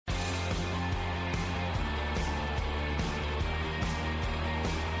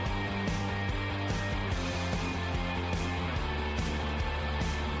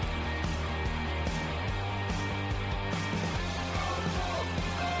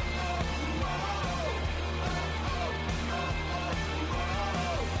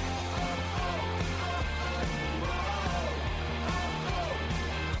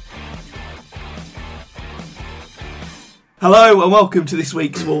Hello and welcome to this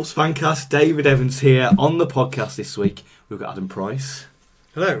week's Wolves Fancast. David Evans here. On the podcast this week, we've got Adam Price.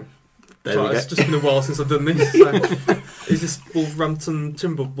 Hello. There we go. It's just been a while since I've done this. So. Is this Wolverhampton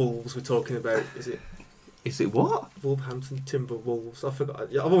Timberwolves we're talking about? Is it what? Wolverhampton Timberwolves. I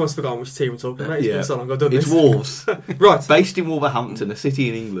forgot. Yeah, I've almost forgotten which team we're talking about. It's Yeah. been so long I've done It's this. Wolves. Right. Based in Wolverhampton, a city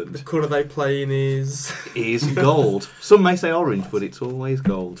in The England. colour they play in is... Is gold. Some may say orange, but it's always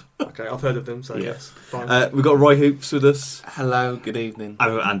gold. Okay, I've heard of them, so Yeah. yes. Fine. We've got Roy Hoops with us. Hello, good evening.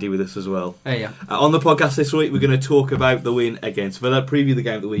 And we've got Andy with us as well. Hey, yeah. On the podcast this week, we're going to talk about the win against Villa, preview the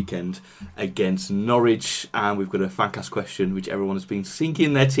game of the weekend against Norwich, and we've got a fancast question which everyone has been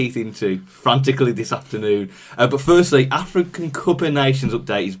sinking their teeth into frantically this afternoon. But firstly, African Cup of Nations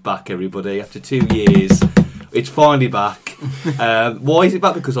update is back, everybody, after 2 years. It's finally back. Why is it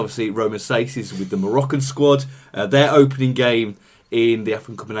back? Because obviously Roma Sace is with the Moroccan squad. Their opening game in the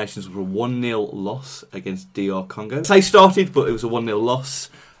African Cup of Nations was a 1-0 loss against DR Congo. Sace started, but it was a 1-0 loss.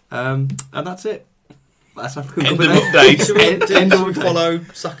 And that's it. That's African Cup of Nations. Should we follow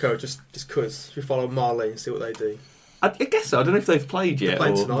Sacco just because? Should we follow Marley and see what they do? I guess so. I don't know if they've played yet. They're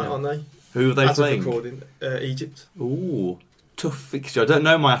playing or, tonight, aren't they? Who are they As of playing? recording, Egypt. Ooh, tough fixture. I don't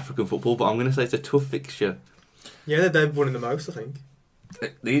know my African football, but I'm going to say it's a tough fixture. Yeah, they're winning the most, I think.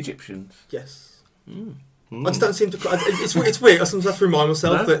 The Egyptians. Yes. Mm. I just don't seem to... It's weird. I sometimes have to remind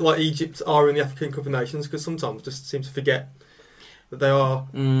myself No? that like Egypt are in the African Cup of Nations because sometimes I just seem to forget that they are...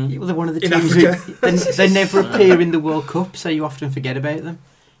 Well, they're one of the In teams Africa. they never appear in the World Cup, so you often forget about them.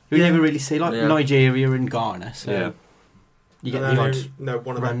 You Yeah. never really see, like Yeah. Nigeria and Ghana, so Yeah. you get And the I odd. know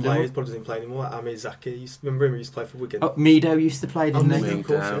one of their random players one. probably doesn't play anymore. Amir Zaki. Remember him? He used to play for Wigan. Oh, Mido used to play, didn't Oh, he? Mido, of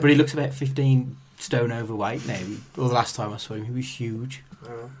course, yeah. But he looks about 15 stone overweight now. Or the last time I saw him, he was huge.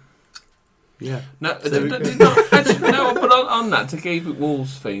 Yeah. No, So we- but on that, to keep it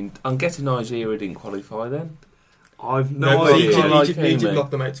Wolves themed, I'm guessing Nigeria didn't qualify then. I've No, no but idea. Egypt mate.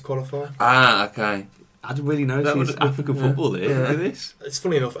 knocked them out to qualify. Ah, okay. I didn't really know That this would- African yeah. football here. Yeah. Look at this. It's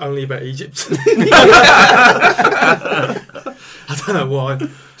funny enough, only about Egypt. I don't know why.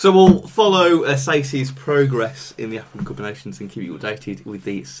 So we'll follow Sace's progress in the African Cup of Nations and keep you updated with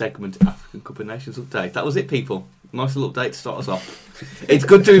the segment African Cup of Nations update. That was it, people. Nice little update to start us off. It's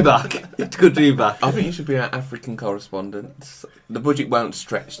good to be back. It's good to be back. I think you should be our African correspondent. The budget won't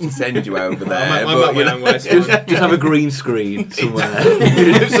stretch to send you over I'm there. at my own way, it's fine. Just have a green screen somewhere.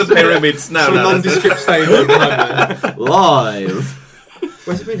 It's the pyramids. No, Some no. nondescript stadium behind me. Live.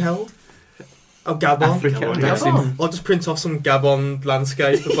 Where's it been held? Oh, Gabon. Africa, I'm Gabon. guessing. I'll just print off some Gabon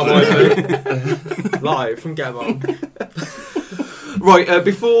landscape behind me. Live from Gabon. Right,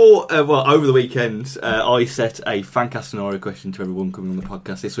 before, over the weekend, I set a fancast scenario question to everyone coming on the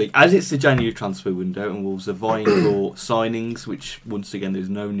podcast this week. As it's the January transfer window and Wolves are vying for signings, which, once again, there's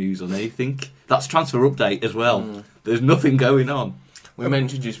no news on anything. That's transfer update as well. There's nothing going on. We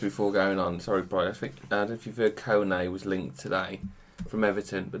mentioned just before going on, sorry, Brian, I think, I don't know if you've heard Kone was linked today from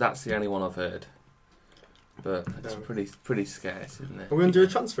Everton, but that's the only one I've heard. But it's No. pretty scarce, isn't it? Are we under a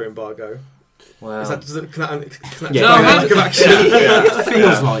transfer embargo? Well, Is that, can that Yeah. play No, a lack of action? It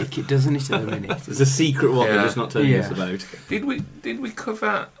feels like it, doesn't it, at the minute? There's a secret one Yeah. they're just not telling us Yeah. about. did we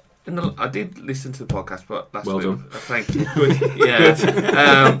cover? I did listen to the podcast, but last Well week. done. Thank you. Good.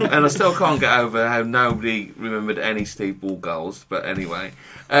 Yeah, and I still can't get over how nobody remembered any Steve Ball goals. But anyway,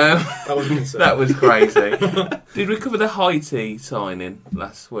 That was a concern. that was crazy. Did we cover the Haiti signing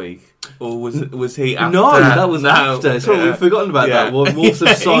last week, or was he after? No, that was after. Sorry, we've forgotten about that one. Wolves have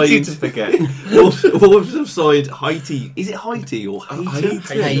Easy signed. to forget. Wolves have signed Haiti. Is it Haiti or Haiti?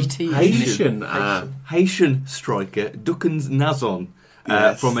 Haiti. Haitian. Haitian striker Dukans Nazon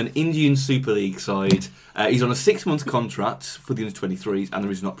Yes. from an Indian Super League side. He's on a 6-month contract for the under-23s, and there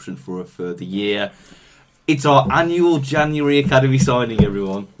is an option for a further year. It's our annual January Academy signing,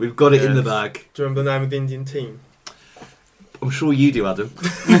 everyone. We've got it in the bag. Do you remember the name of the Indian team? I'm sure you do, Adam.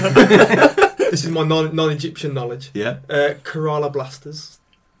 This is my non-Egyptian knowledge. Yeah, Kerala Blasters.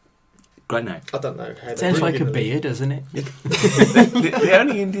 great name. I don't know. How they Sounds bring like in a the- beer, doesn't it? The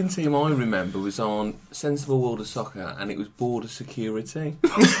only Indian team I remember was on Sensible World of Soccer, and it was Border Security,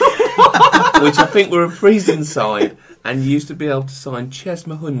 which I think were a prison side, and used to be able to sign Ches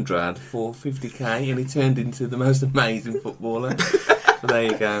Mahundrad for 50k, and he turned into the most amazing footballer. So there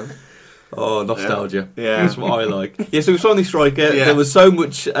you go. Oh, nostalgia. Yeah. That's what I like. Yeah, so we signed this striker. Yeah. There was so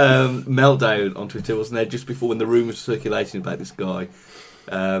much meltdown on Twitter, wasn't there, just before when the rumours were circulating about this guy.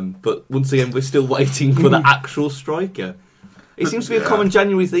 But once again, we're still waiting for the actual striker. It seems to be a common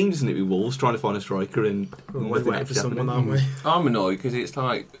January theme, doesn't it, with Wolves, trying to find a striker and We're always nothing waiting for actually someone, happening. aren't we? I'm annoyed because it's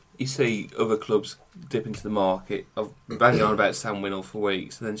like you see other clubs dip into the market. I've been banging on about Sam Winnell for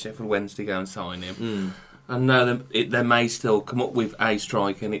weeks, and then Sheffield Wednesday go and sign him. I know they may still come up with a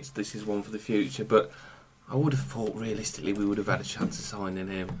striker, and this is one for the future. But I would have thought realistically we would have had a chance of signing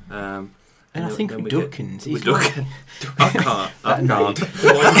him. And I think with Duckins, with Duckins, I can't.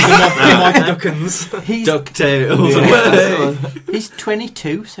 The mighty Duckins. He's DuckTales. he's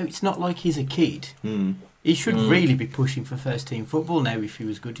 22, so it's not like he's a kid. He should really be pushing for first team football now if he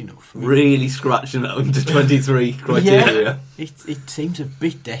was good enough. Really scratching that under 23 criteria. It seems a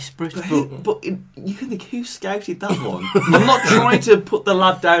bit desperate, But you can think, who scouted that one? I'm not trying to put the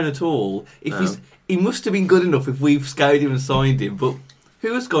lad down at all. He must have been good enough if we've scouted him and signed him, but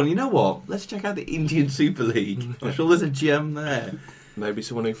who has gone, you know what, let's check out the Indian Super League. I'm sure there's a gem there. Maybe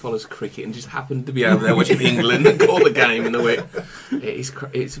someone who follows cricket and just happened to be over there watching England and caught the game in the week.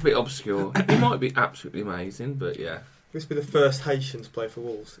 It's a bit obscure. It might be absolutely amazing, but yeah. This will be the first Haitian to play for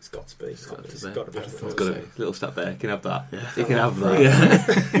Wolves. It's got to be. It's got to be. It's got a little step there. You can have that. Yeah. You can have that. Yeah.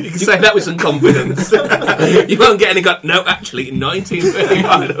 You can say that with some confidence. You won't get any. No, actually, in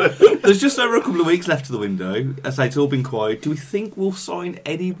 1935. There's just over a couple of weeks left of the window. As I say, it's all been quiet. Do we think we'll sign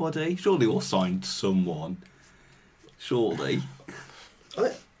anybody? Surely we'll sign someone. Surely.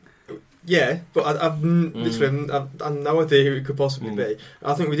 Yeah, but I've literally I've no idea who it could possibly be.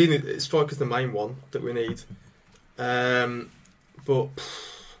 I think we do need striker's the main one that we need. But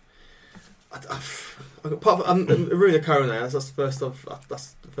apart from Aruna Korone, that's the first I've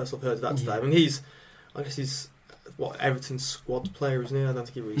heard of that today. I mean, I guess he's Everton's squad player, isn't he? I don't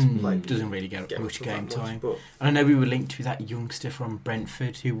think he really played. Doesn't really get much game time. But and I know we were linked with that youngster from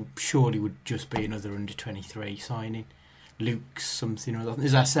Brentford who surely would just be another under 23 signing. Luke something or other.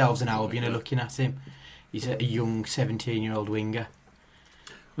 There's ourselves and Albion are looking at him. He's a young 17-year-old winger.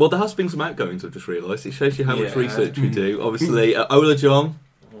 Well, there has been some outgoings, I've just realised. It shows you how much research we do. Obviously, Ola John.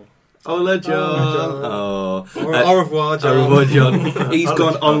 Au revoir, John. Au revoir, John. He's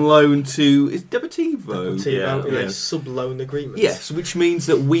gone on loan to... Is Deportivo? In a sub-loan agreement. Yes, which means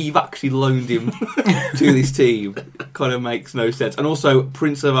that we've actually loaned him to this team. Kind of makes no sense. And also,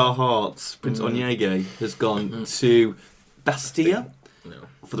 Prince of our hearts, Prince Onyege, has gone to Bastia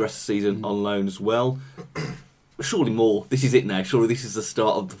for the rest of the season on loan as well. Surely more. This is it now. Surely this is the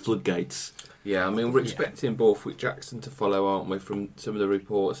start of the floodgates. Yeah, I mean, we're expecting Borthwick Jackson to follow, aren't we, from some of the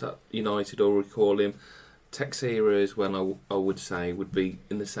reports that United will recall him. Texera as well, I would say, would be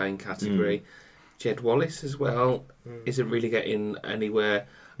in the same category. Jed Wallace as well isn't really getting anywhere.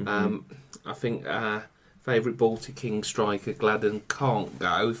 I think favourite Baltic King striker Gladden can't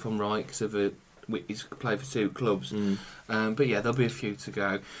go, if I'm right, because he's played for two clubs. But yeah, there'll be a few to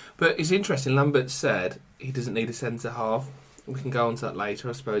go. But it's interesting, Lambert said he doesn't need a centre-half. We can go on to that later,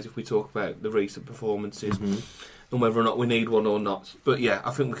 I suppose, if we talk about the recent performances and whether or not we need one or not. But yeah, I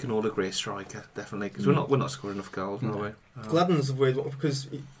think we can all agree a striker, definitely, because we're not scoring enough goals, are we? Gladden's a weird one because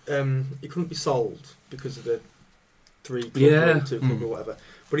he couldn't be sold because of the 3 club or 2 club or whatever.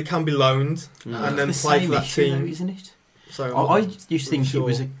 But he can be loaned and then play for that team, though, isn't it? So I used to think it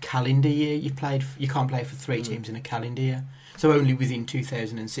was a calendar year. You can't play for 3 teams in a calendar year. So only within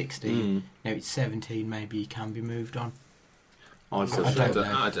 2016. Now it's 17. Maybe he can be moved on. I don't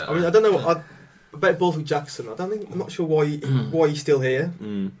know. I mean, I don't know. I bet Borthwick Jackson. I'm not sure why he's still here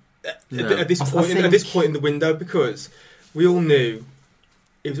at this point in the window, because we all knew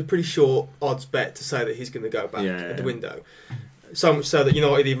it was a pretty short odds bet to say that he's going to go back at the window. So much so that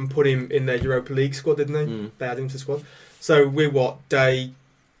United even put him in their Europa League squad, didn't they? They had him to the squad. So we're day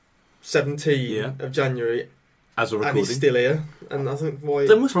 17 of January. As a recording. And he's still here, and I think why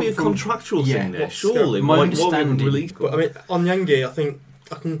there must be a contractual thing there. Surely, my understanding. But I mean, on Onyege, I think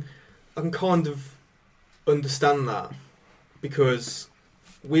I can kind of understand that, because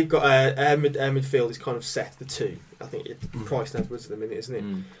we've got our midfield is kind of set the 2. I think it's priced Edwards at the minute, isn't it?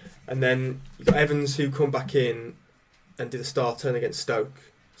 And then you've got Evans, who come back in and did a star turn against Stoke,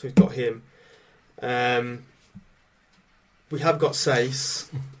 so we've got him. We have got Sace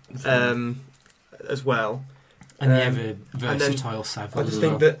as well. And the ever versatile Savile. I just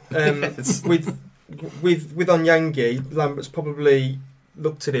think that with Onyege, Lambert's probably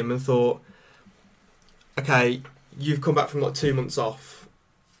looked at him and thought, okay, you've come back from like 2 months off.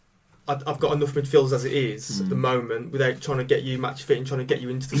 I've got enough midfielders as it is at the moment, without trying to get you match fit and trying to get you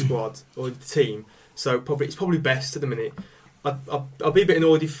into the squad or the team. So it's probably best at the minute. I'll be a bit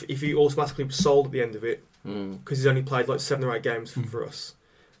annoyed if he automatically was sold at the end of it, because he's only played like 7 or 8 games for us.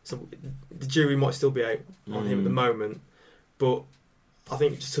 So the jury might still be out on him at the moment, but I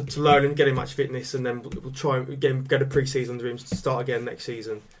think just to learn and get him match fitness, and then we'll try and get a pre-season under him to start again next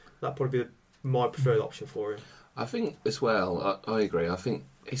season. That'd probably be my preferred option for him. I think as well, I agree. I think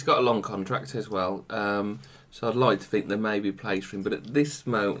he's got a long contract as well, so I'd like to think there may be a place for him. But at this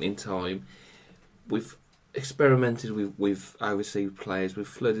moment in time, experimented with overseas players. We've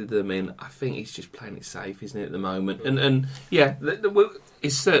flooded them in. I think he's just playing it safe, isn't it, at the moment? And yeah,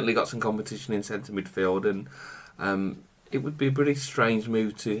 he's certainly got some competition in centre midfield, and it would be a pretty strange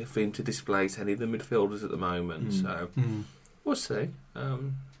move for him to displace any of the midfielders at the moment. So we'll see.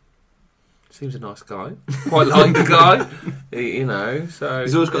 Seems a nice guy. Quite like the guy, you know. So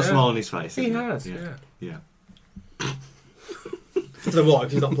he's always got a smile on his face. He has, yeah. I don't know why,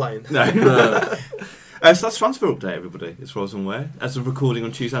 because he's not playing. No. So that's transfer update, everybody, as far as I'm aware. As of recording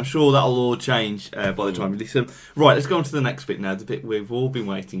on Tuesday, I'm sure that'll all change by the time we listen. Right, let's go on to the next bit now, the bit we've all been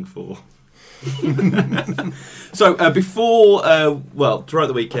waiting for. So, throughout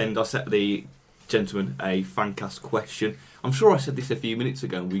the weekend, I set the gentleman a fancast question. I'm sure I said this a few minutes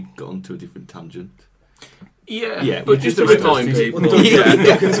ago and we got onto a different tangent. Yeah, but just to remind people.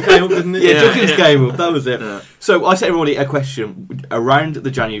 Duckins came up, didn't it? Yeah, Duckins came up, that was it. Yeah. So I set everybody a question around the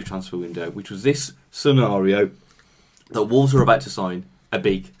January transfer window, which was this scenario that Wolves are about to sign a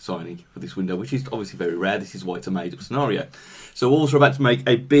big signing for this window, which is obviously very rare. This is why it's a made-up scenario. So Wolves are about to make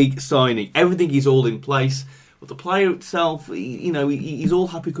a big signing. Everything is all in place, but the player itself, he's all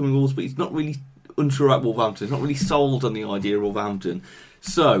happy coming Wolves, but he's not really unsure about Wolverhampton. He's not really sold on the idea of Wolverhampton.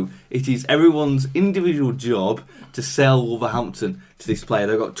 So it is everyone's individual job to sell Wolverhampton to this player.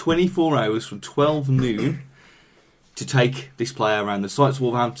 They've got 24 hours from 12 noon to take this player around the sites of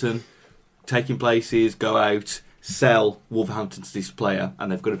Wolverhampton, taking places, go out, sell Wolverhampton to this player,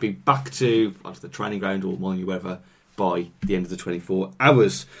 and they've got to be back to the training ground or Molyneux, wherever, by the end of the 24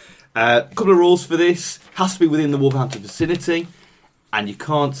 hours. A couple of rules for this. Has to be within the Wolverhampton vicinity, and you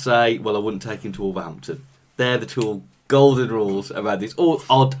can't say, well, I wouldn't take him to Wolverhampton. They're the two golden rules about this. Or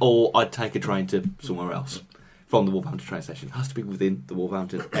I'd take a train to somewhere else from the Wolverhampton train station. It has to be within the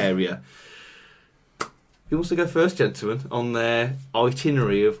Wolverhampton area. Who wants to go first, gentlemen, on their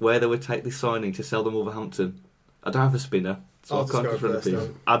itinerary of where they would take this signing to sell them Wolverhampton? I don't have a spinner, so I'll I can't just go just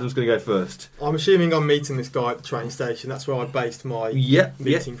first. Adam's going to go first. I'm assuming I'm meeting this guy at the train station. That's where I based my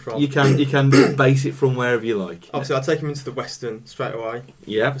meeting from. You can base it from wherever you like. Obviously, I'll take him into the Western straight away.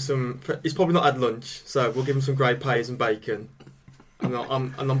 Yeah. He's probably not had lunch, so we'll give him some grey peas and bacon. And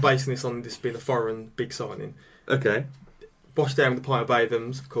I'm basing this on this being a foreign big signing. Okay. Wash down with the pint of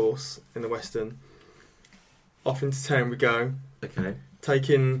Bathams, of course, in the Western. Off into town we go. Okay.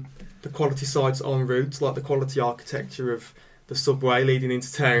 Taking the quality sites en route, like the quality architecture of the subway leading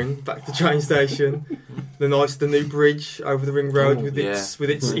into town, back to the train station. The new bridge over the ring road with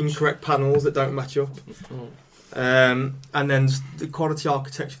its incorrect panels that don't match up. And then the quality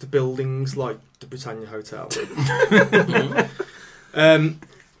architecture of the buildings, like the Britannia Hotel. And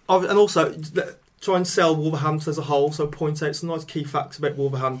also try and sell Wolverhampton as a whole, so point out some nice key facts about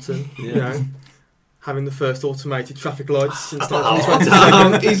Wolverhampton. Yeah. Having the first automated traffic lights since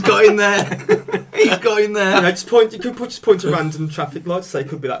He's got in there. He's got in there. You could just point a random traffic light, say it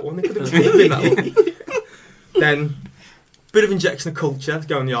could be that one. It could have been that one. Then, bit of injection of culture to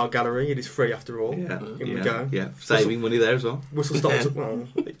go in the art gallery. It is free after all. Yeah. In we go. Yeah, saving money there as well. Whistle stop. Well,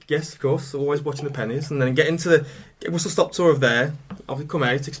 yes, of course. Always watching the pennies, and then get whistle stop tour of there. I'll come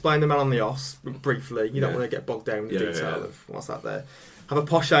out, explain the man on the os briefly. You don't want to get bogged down with the detail of what's that there. Have a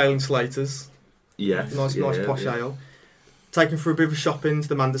posh ale in Slater's. Yes. Nice posh ale. Taken for a bit of a shopping to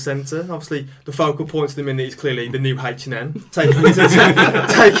the Manda Centre. Obviously, the focal point of the minute is clearly the new H&M. Take him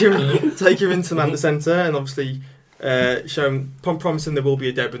into Manda Centre, and obviously promising there will be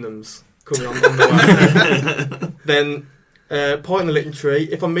a Debenhams coming on the way. Then point in the Litton Tree.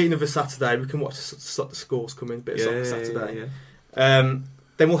 If I'm meeting over Saturday, we can watch the scores come in. Bit of soccer Saturday. Yeah.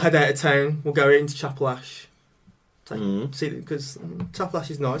 Then we'll head out of town. We'll go into Chapel Ash. See, because Chapel Ash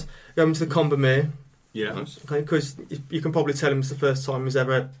is nice. Go into the Combermere. Yeah. Okay, because you can probably tell him it's the first time he's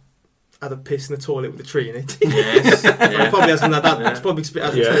ever had a piss in the toilet with a tree in it. Yes. Probably hasn't had that. It's probably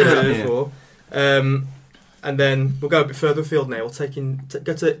hasn't experienced that before. And then we'll go a bit further afield now. We'll get in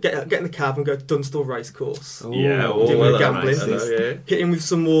the cab and go to Dunstall Racecourse. Do gambling. Hit him with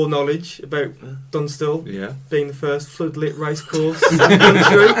some more knowledge about Dunstall being the first floodlit racecourse in the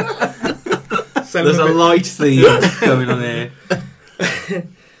country. There's a light theme going on here.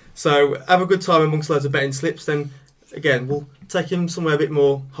 So have a good time amongst loads of betting slips. Then again, we'll take him somewhere a bit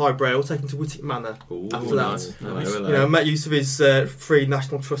more highbrow. We'll take him to Whittick Manor after that. Nice. Make use of his free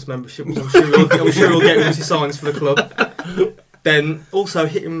National Trust membership, which I'm sure he'll get once he signs for the club. Then also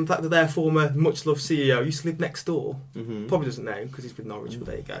hit him back to their former much loved CEO. Used to live next door. Mm-hmm. Probably doesn't now because he's with Norwich, but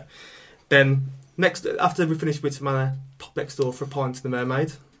there you go. Then after we finish Whittick Manor, pop next door for a pint to the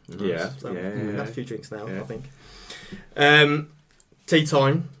Mermaid. Yeah. We've had a few drinks now, I think. Tea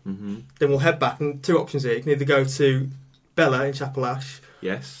time. Mm-hmm. Then we'll head back, and two options here. You can either go to Bella in Chapel Ash,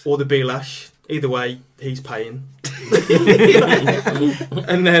 yes, or the Beelash Either way, he's paying.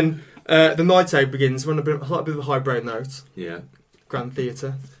 And then the night out begins. We're on a bit of a highbrow note. Yeah. Grand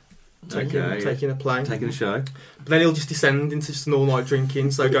Theatre. Okay. Taking a play. Taking a show. But then he'll just descend into just an all-night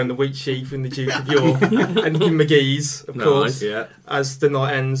drinking. So going the Wheat Sheep and the Duke of York and McGee's, of course. Yeah. As the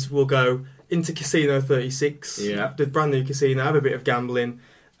night ends, we'll go into Casino 36. Yeah. The brand new casino. Have a bit of gambling.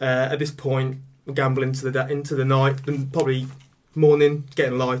 At this point, we'll gamble into the night. Then probably morning,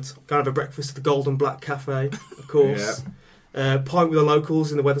 getting light. Go and have a breakfast at the Golden Black Cafe, of course. Pint with the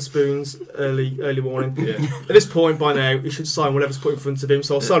locals in the Weatherspoons early morning. Yeah. At this point, by now, he should sign whatever's put in front of him.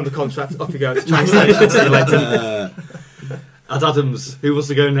 So I'll sign the contract. Off you go to the train station. See you later. Ad Adams, who wants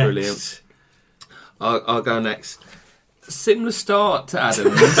to go next? Brilliant. I'll go next. Similar start to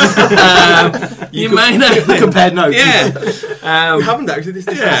Adams. You may know. Compared notes. Yeah. We haven't actually. This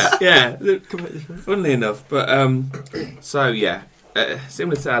Yeah. Funnily enough, but similar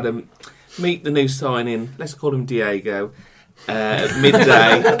to Adam. Meet the new signing. Let's call him Diego. At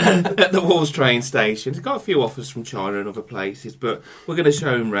midday at the Wolves train station. He's got a few offers from China and other places, but we're going to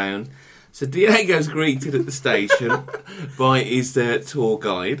show him round. So Diego's greeted at the station by his tour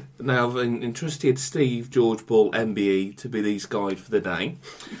guide. Now I've entrusted Steve George Bull MBE to be his guide for the day.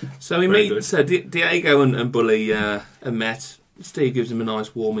 So he meets Diego and Bully are met. Steve gives him a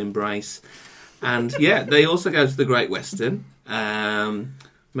nice warm embrace, and they also go to the Great Western.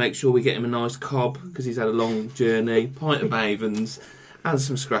 Make sure we get him a nice cob because he's had a long journey, pint of Avens and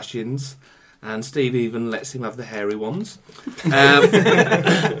some scratchings. And Steve even lets him have the hairy ones.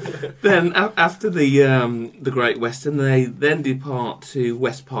 Then after the Great Western, they then depart to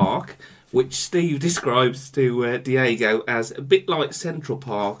West Park, which Steve describes to Diego as a bit like Central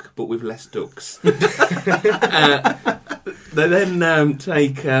Park, but with less ducks. They then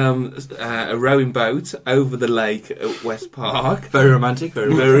take a rowing boat over the lake at West Park. Very romantic.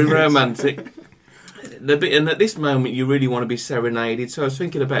 Very romantic. And at this moment, you really want to be serenaded. So I was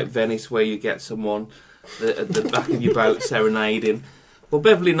thinking about Venice, where you get someone at the back of your boat serenading. Well,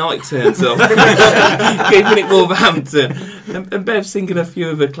 Beverly Knight turns up, keeping it Wolverhampton, and Bev's singing a few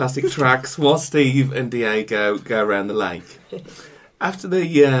of her classic tracks while Steve and Diego go around the lake. After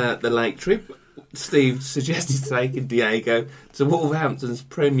the lake trip, Steve suggested taking Diego to Wolverhampton's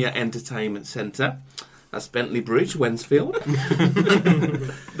premier entertainment centre. That's Bentley Bridge, Wensfield.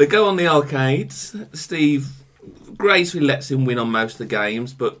 They go on the arcades. Steve gracefully lets him win on most of the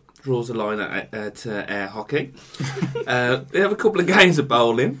games, but draws a line at air hockey. They have a couple of games of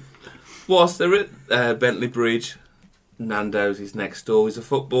bowling. Whilst they're at Bentley Bridge, Nando's is next door. He's a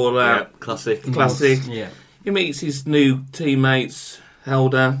footballer. Yeah, classic. Yeah. He meets his new teammates,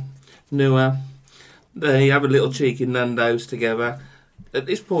 Helder, Nua. They have a little cheeky Nando's together. At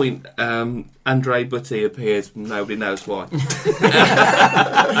this point, Andre Butty appears. Nobody knows why.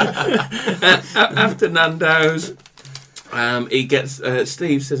 After Nando's, he gets.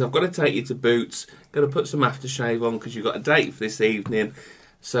 Steve says, "I've got to take you to Boots. Got to put some aftershave on because you've got a date for this evening."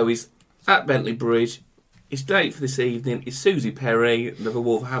 So he's at Bentley Bridge. His date for this evening is Susie Perry, another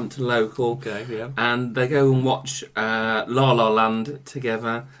Wolverhampton local. Okay, yeah. And they go and watch La La Land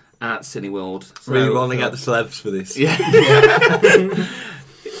together at Cineworld. So, Really rolling out the celebs for this. Yeah.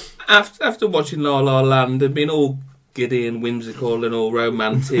 After watching La La Land and being all giddy and whimsical and all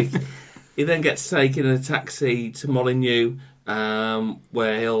romantic, he then gets taken in a taxi to Molineux,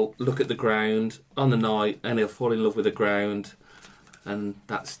 where he'll look at the ground on the night and he'll fall in love with the ground, and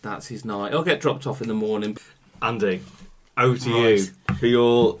that's his night. He'll get dropped off in the morning. Andy, over to you for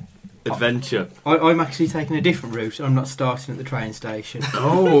your adventure. I'm actually taking a different route. I'm not starting at the train station.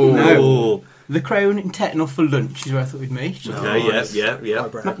 Oh, No. The Crown in Tettenhall for lunch is where I thought we'd meet. Okay, Nice. yeah.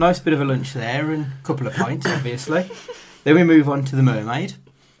 Nice bit of a lunch there and a couple of pints, obviously. Then we move on to the Mermaid.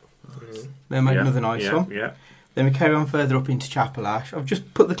 Mermaid, another nice one. Yeah. Then we carry on further up into Chapel Ash. I've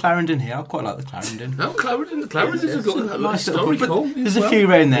just put the Clarendon here. I quite like the Clarendon. Oh, Clarendon's a good Nice little historical. There's a few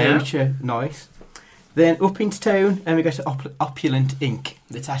round there Yeah. which are nice. Then up into town and we go to Opulent Ink,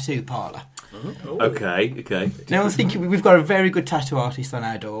 the tattoo parlour. Okay. Now I'm thinking we've got a very good tattoo artist on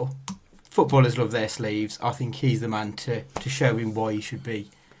our door. Footballers love their sleeves. I think he's the man to show him why he should be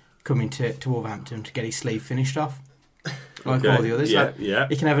coming to Wolverhampton to get his sleeve finished off. Like all the others. Yeah.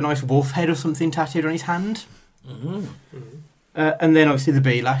 He can have a nice wolf head or something tattooed on his hand. And then obviously the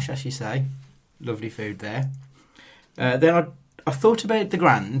Beelash, as you say. Lovely food there. Then I thought about the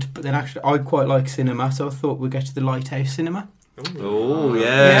Grand, but then actually I quite like cinema, so I thought we'd go to the Lighthouse Cinema. Oh, yeah.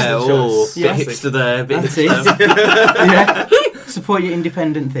 Yeah. Oh, Yeah. bit hipster there. Bit That's hipster. it. Yeah. Support your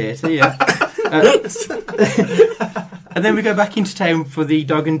independent theatre, yeah. And then we go back into town for the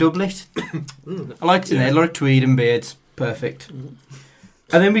Dog and Doublet. I liked it there. A lot of tweed and beards. Perfect.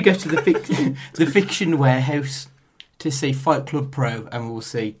 And then we go to the Fiction Warehouse to see Fight Club Pro, and we'll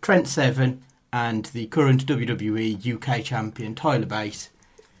see Trent Seven and the current WWE UK champion Tyler Bate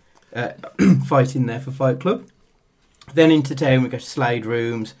fighting there for Fight Club. Then into town we go to Slade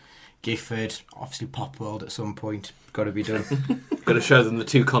Rooms, Gifford, obviously Pop World at some point. Got to be done. Got to show them the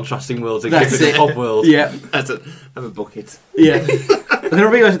two contrasting worlds of That's Gifford and it. Pop World. Yeah. Have a bucket. Yeah. And then I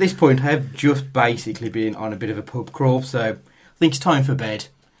realise at this point I have just basically been on a bit of a pub crawl, so I think it's time for bed.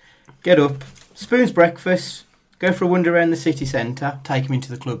 Get up, spoon's breakfast, go for a wander around the city centre, take him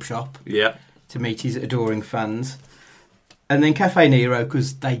into the club shop Yeah. to meet his adoring fans. And then Cafe Nero,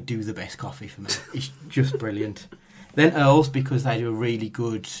 because they do the best coffee for me. It's just brilliant. Then Earl's, because they do a really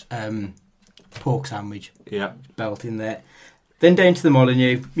good pork sandwich. Yeah. Belt in there. Then down to the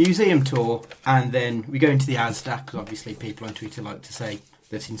Molyneux, museum tour, and then we go into the Asda, because obviously people on Twitter like to say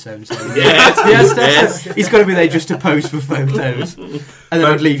they've seen so-and-so. Yes, the Asda, yes. so he's got to be there just to pose for photos. And then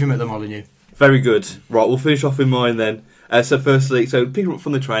I'd leave him at the Molyneux. Very good. Right, we'll finish off with mine then. So firstly, pick him up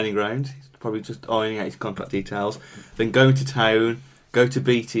from the training ground. He's probably just ironing out his contract details. Then go into town, go to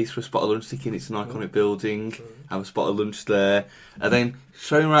Beatty's for a spot of lunch, thinking it's an iconic building, have a spot of lunch there. And then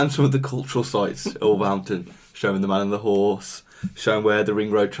show him around some of the cultural sites at Wolverhampton. Show him the Man and the Horse. Show him where the Ring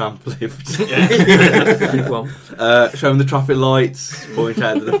Road tramp lived. Big one. Show him the traffic lights. Point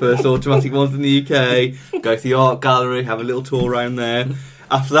out that the first automatic ones in the UK. Go to the art gallery. Have a little tour around there.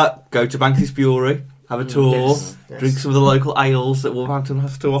 After that, go to Banks's Brewery. Have a tour. Yes. Drink some of the local ales that Wolverhampton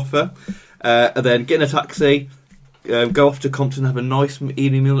has to offer. And then get in a taxi. Go off to Compton. Have a nice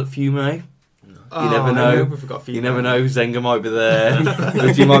evening meal at Fume. You never know. We forgot You never know. Zenga might be there.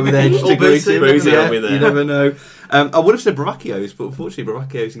 Luigi might be there just to Or greet him. Bootsy will be there. You never know. I would have said Bravacchio's, but unfortunately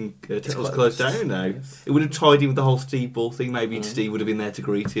Bravacchio's in Tettel's closed down now. Yes. It would have tied in with the whole Steve Ball thing. Maybe Steve would have been there to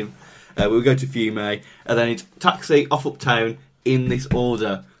greet him. We'll go to Fume, and then it's taxi off uptown in this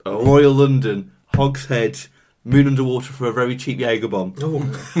order. Royal London, Hogshead, Moon Underwater for a very cheap Jaeger bomb,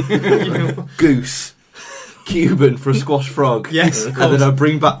 Oh. Goose, Cuban for a squash frog. Yes, And then I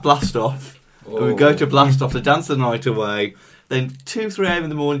bring back Blast Off. And we Oh. go to Blast Off to dance the night away. Then 2-3 a.m. in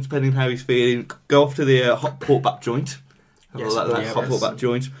the morning, depending on how he's feeling, go off to the hot pork back joint. Yes, That yes. hot pork back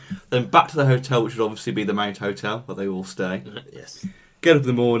joint. Then back to the hotel, which would obviously be the Mount Hotel, where they all stay. Yes. Get up in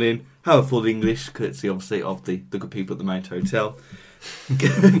the morning, have a full English, courtesy obviously of the good people at the Mount Hotel.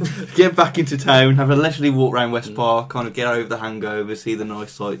 Get back into town, have a leisurely walk around West Park, kind of get over the hangover, see the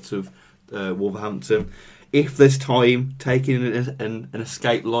nice sights of Wolverhampton. If there's time, take in an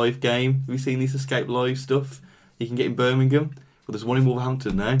Escape Live game. Have you seen this Escape Live stuff? You can get in Birmingham. Well, there's one in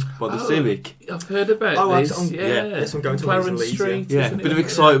Wolverhampton now, by the Civic. I've heard about this. Yes, I'm going to Clarence Leeds, Street. Yeah, isn't bit it? of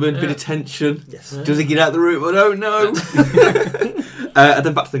excitement, Yeah. bit of tension. Yes. Does he get out the room? I don't know. And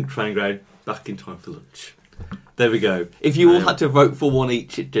then back to the training ground, back in time for lunch. There we go. If you all had to vote for one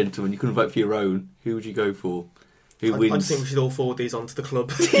each, gentlemen, you couldn't vote for your own, who would you go for? Who I wins? think we should all forward these onto the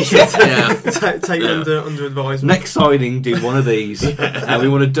club. Yeah. Take them under advisement. Next signing, do one of these. We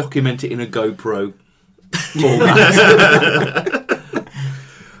want to document it in a GoPro format.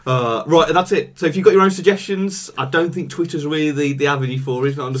 Right, and that's it. So if you've got your own suggestions, I don't think Twitter's really the avenue for it.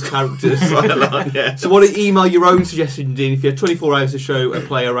 It's not under characters. So why don't you email your own suggestions in? If you had 24 hours to show a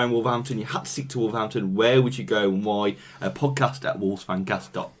play around Wolverhampton, you had to stick to Wolverhampton, where would you go and why?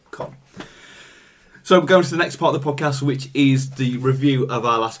 Podcast@wolvesfancast.com. So we're going to the next part of the podcast, which is the review of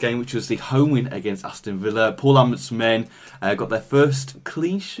our last game, which was the home win against Aston Villa. Paul Lambert's men got their first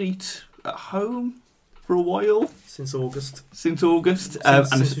clean sheet at home for a while. Since August. Since August.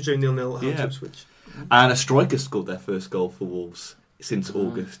 Since we drew 0-0 at home Yeah. to Ipswich. And a striker scored their first goal for Wolves since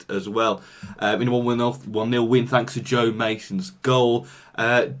August as well. In a 1-0 win thanks to Joe Mason's goal.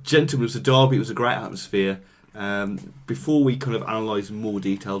 Gentlemen, it was a derby, it was a great atmosphere. Before we kind of analyse more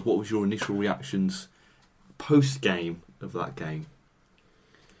details, what was your initial reactions post-game of that game?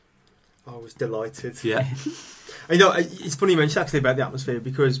 I was delighted. Yeah. You know, it's funny you mentioned actually about the atmosphere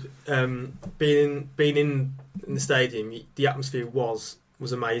because being in the stadium, the atmosphere was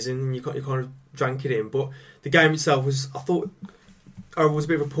amazing, and you kind of drank it in. But the game itself was, I thought, was a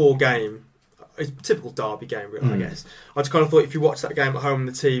bit of a poor game. It's a typical derby game, really. I guess. I just kind of thought if you watch that game at home on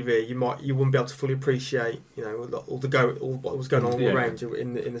the TV, you wouldn't be able to fully appreciate, you know, all what was going on all around you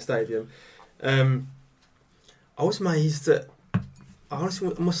in the stadium. I was amazed at. I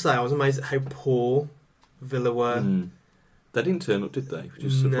must say, I was amazed at how poor Villa were. They didn't turn up, did they? Which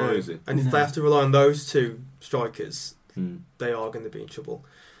is surprising. And if they have to rely on those two strikers, they are going to be in trouble.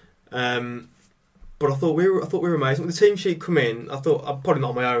 But I thought we were amazing. When the team sheet come in, I thought I'm probably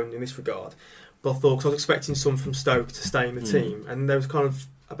not on my own in this regard, but I thought because I was expecting some from Stoke to stay in the team, and there was kind of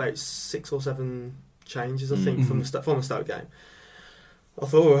about 6 or 7 changes I think from the Stoke game. I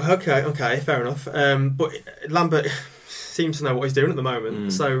thought, okay, fair enough. But Lambert seems to know what he's doing at the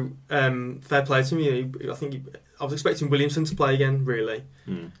moment. So fair play to him. I was expecting Williamson to play again, really,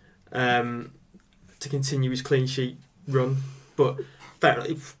 to continue his clean sheet run. But fair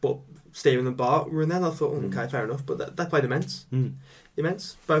enough. But Stephen and Bart were in there, and I thought, okay, fair enough. But they played immense,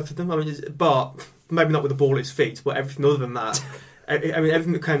 both of them. I mean, Bart maybe not with the ball at his feet, but everything other than that. I mean,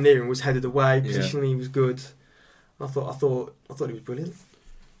 everything that came near him was headed away. Positionally, he was good. I thought he was brilliant.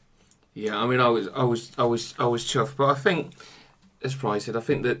 Yeah, I mean, I was chuffed, but I think, as Price said, I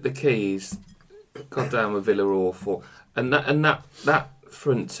think that the key is, goddamn, Villa are awful, and that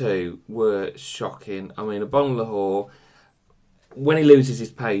front two were shocking. I mean, Lahore, when he loses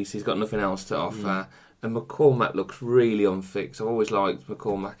his pace, he's got nothing else to offer. And McCormack looks really unfixed. I've always liked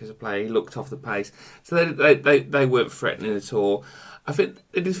McCormack as a player. He looked off the pace. So they weren't threatening at all. I think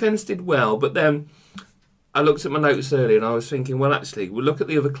the defence did well, but then I looked at my notes earlier and I was thinking, well, actually, we'll look at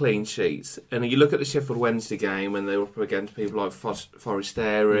the other clean sheets. And you look at the Sheffield Wednesday game and they were up against people like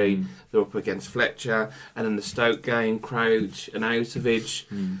Forestieri, they were up against Fletcher, and then the Stoke game, Crouch and Autovich.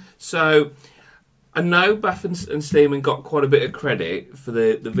 So I know Bath and Steeman got quite a bit of credit for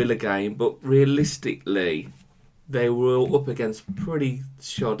the Villa game, but realistically, they were all up against pretty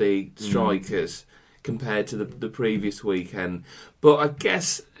shoddy strikers compared to the previous weekend. But I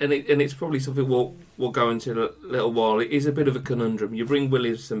guess, and it's probably something we'll go into in a little while, it is a bit of a conundrum. You bring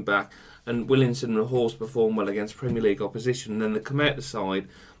Williamson back, and Williamson and Horse perform well against Premier League opposition, and then they come out the side,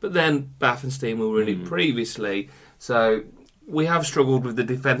 but then Bath and Steeman were in it previously, so we have struggled with the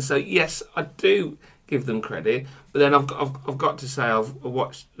defence. So yes, I do give them credit, but then I've got to say I've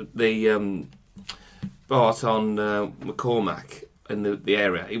watched the Bart on McCormack in the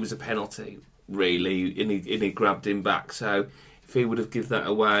area. It was a penalty, really, and he grabbed him back. So if he would have given that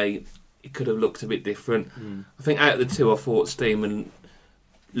away, it could have looked a bit different. I think out of the two, I thought Steeman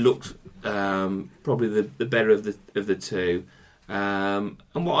looked probably the better of the two. And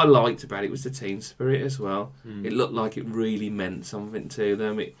what I liked about it was the team spirit as well. It looked like it really meant something to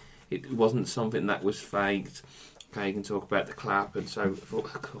them. It wasn't something that was faked. Okay, you can talk about the clap and so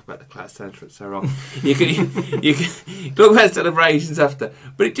talk about the clap centre. It's so wrong. You can talk about celebrations after,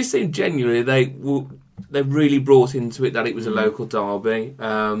 but it just seemed genuinely they really brought into it that it was a local derby.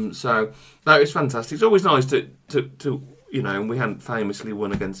 So that was fantastic. It's always nice to you know, and we hadn't famously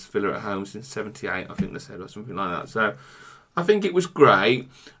won against Villa at home since '78, I think they said, or something like that. So I think it was great,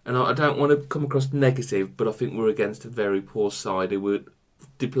 and I don't want to come across negative, but I think we're against a very poor side who were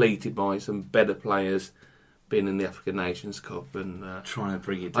depleted by some better players being in the African Nations Cup and trying to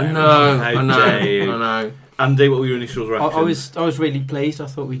bring it down. I know. Andy, what were your initial reactions? I was really pleased. I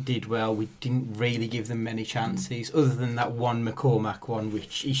thought we did well. We didn't really give them many chances, other than that one McCormack one,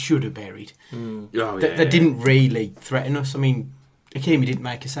 which he should have buried. They didn't really threaten us. I mean, Hakimi didn't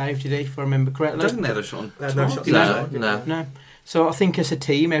make a save, did he? If I remember correctly. Doesn't they have a shot? No. So I think as a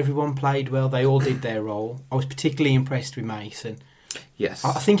team, everyone played well. They all did their role. I was particularly impressed with Mason. Yes.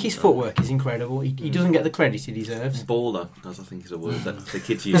 I think his footwork is incredible. He doesn't get the credit he deserves. Baller, as I think is a word that the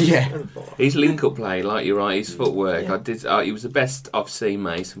kids use. His link-up play, like you're right, his footwork. Yeah. He was the best I've seen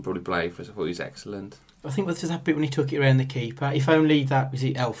Mason probably play for us. I thought he was excellent. I think there's that bit when he took it around the keeper. If only that was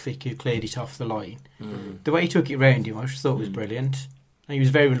it, Elphick who cleared it off the line. The way he took it around him, I just thought was brilliant. And he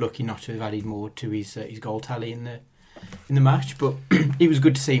was very lucky not to have added more to his goal tally in the match. But it was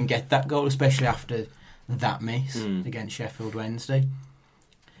good to see him get that goal, especially after that miss against Sheffield Wednesday.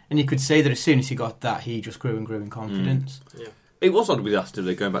 And you could see that as soon as he got that, he just grew and grew in confidence. Yeah. It was odd with Aston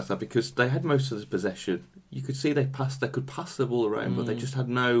Villa going back to that because they had most of the possession. You could see they could pass the ball around, but they just had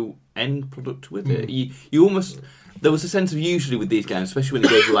no end product with it. You almost, there was a sense of usually with these games, especially when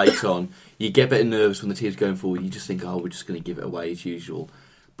it goes late on, you get a bit nervous when the team's going forward. You just think, we're just going to give it away as usual.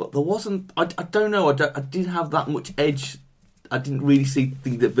 But there wasn't. I don't know. I didn't have that much edge. I didn't really think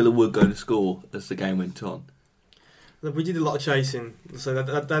that Villa were going to score as the game went on. We did a lot of chasing, so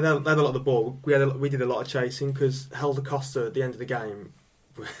they had a lot of the ball. We did a lot of chasing because Helder Costa at the end of the game,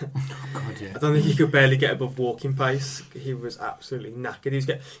 I don't think he could barely get above walking pace. He was absolutely knackered. He was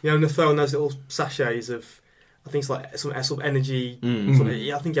and they're throwing those little sachets of, I think it's like some energy.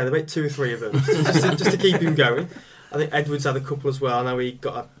 I think he had about 2 or 3 of them just to keep him going. I think Edwards had a couple as well. I know he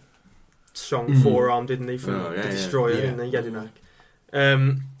got a strong forearm, didn't he, from the Destroyer and then Jedinak.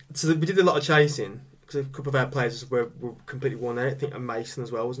 So we did a lot of chasing. A couple of our players were completely worn out. I think Mason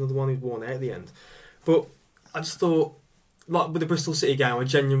as well was another one who was worn out at the end. But I just thought, like with the Bristol City game, I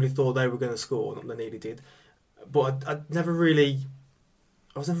genuinely thought they were going to score, not they nearly did. But I was never really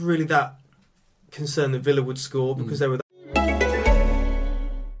that concerned that Villa would score because they were.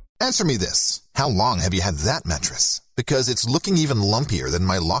 Answer me this. How long have you had that mattress? Because it's looking even lumpier than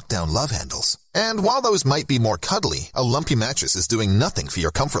my lockdown love handles. And while those might be more cuddly, a lumpy mattress is doing nothing for your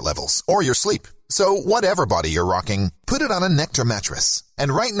comfort levels or your sleep. So whatever body you're rocking, put it on a Nectar mattress.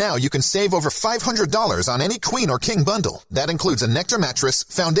 And right now you can save over $500 on any queen or king bundle. That includes a Nectar mattress,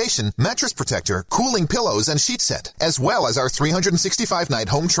 foundation, mattress protector, cooling pillows, and sheet set, as well as our 365-night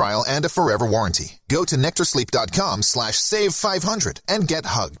home trial and a forever warranty. Go to nectarsleep.com/save500 and get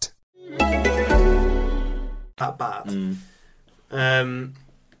hugged. That bad.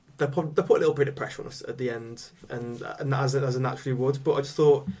 They put a little bit of pressure on us at the end, and as it naturally would. But I just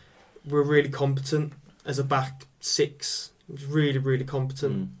thought we were really competent as a back six. It was really, really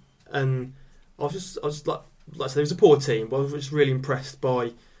competent, and I was just like I said, it was a poor team, but I was just really impressed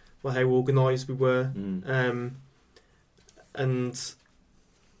by how organised we were. And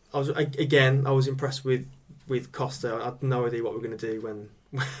I was impressed with Costa. I had no idea what we were going to do when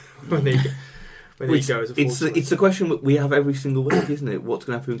he goes. It's a question we have every single week, isn't it? What's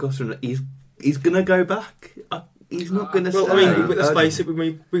going to happen with Costa? And he's going to go back. He's not going to stay. Well, I mean, let's face it.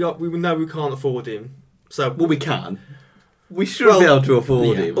 We know we can't afford him. So we can. We should be able to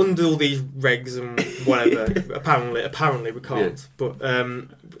afford him under all these regs and whatever. apparently we can't. Yeah. But the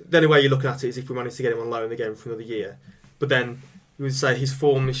only way you're looking at it is if we manage to get him on loan again for another year. But then you would say his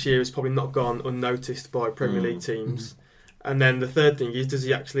form this year has probably not gone unnoticed by Premier League teams. And then the third thing is, does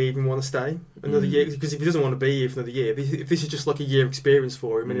he actually even want to stay another year? Because if he doesn't want to be here for another year, if this is just like a year experience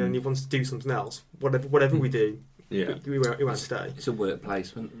for him and then he wants to do something else, whatever we do, he won't stay. It's a work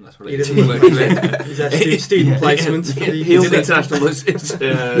placement. That's what it is. He's a student placement. He'll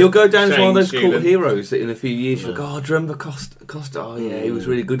go down as one of those cult heroes that in a few years you'll go, oh, do you remember Costa? Oh yeah, he was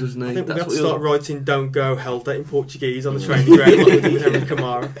really good, wasn't he? I think we have to start writing "Don't Go Helder" in Portuguese on the training ground like we did with Henry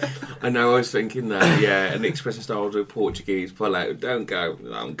Camara. I know, I was thinking that, and the expressive style of Portuguese pull out, don't go,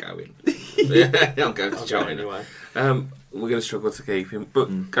 I'm going. I'm going to China anyway. We're going to struggle to keep him.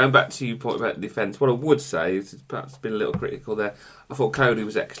 But going back to your point about defence, what I would say is perhaps been a little critical there. I thought Cody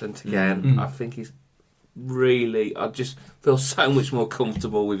was excellent again. I think he's really, I just feel so much more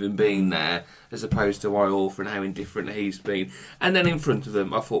comfortable with him being there as opposed to Iorfa and how indifferent he's been. And then in front of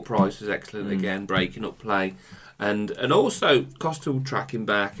them, I thought Price was excellent again, breaking up play. And also Costa tracking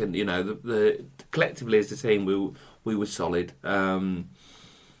back, and the collectively as a team we were solid.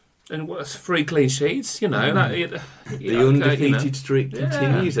 And what's 3 clean sheets? The undefeated streak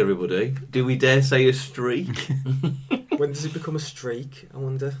continues. Everybody, do we dare say a streak? When does it become a streak? I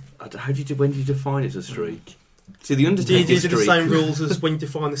wonder. When do you define it as a streak? See, the undefeated streak. Do the same rules as when you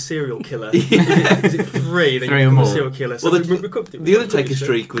define a serial killer? Is it 3? Then 3 you or become more. A serial killer. So the Undertaker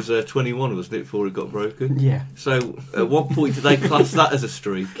streak was 21, wasn't it, before it got broken? Yeah. So at what point did they class that as a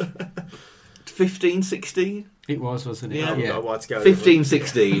streak? 15, 16? It was, wasn't it? Yeah. Got a while to go. 15,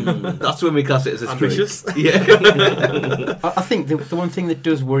 16. That's when we class it as a streak. Ambitious. Yeah. I think the one thing that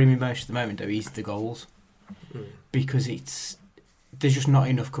does worry me most at the moment, though, is the goals, because there's just not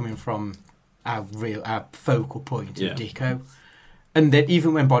enough coming from our focal point of Dicko. And then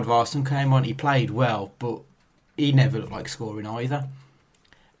even when Bodvarsson came on, he played well, but he never looked like scoring either.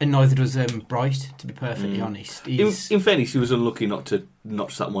 And neither does Bright, to be perfectly honest. In fairness, he was unlucky not to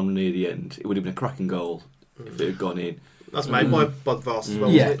notch that one near the end. It would have been a cracking goal if it had gone in. That's made by Bodvarsson as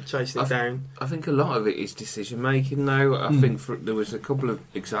well, wasn't it? Chasing it down. I think a lot of it is decision making though. I think there was a couple of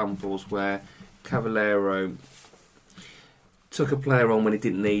examples where Cavallero took a player on when he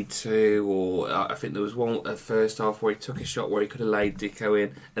didn't need to, or I think there was one at first half where he took a shot where he could have laid Dicko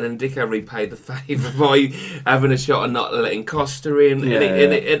in, and then Dicko repaid the favour by having a shot and not letting Costa in,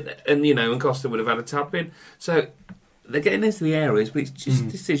 and Costa would have had a tap in. So they're getting into the areas, but it's just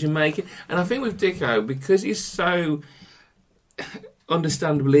decision making. And I think with Dicko, because he's so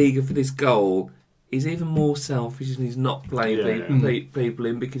understandably eager for this goal, he's even more selfish and he's not playing people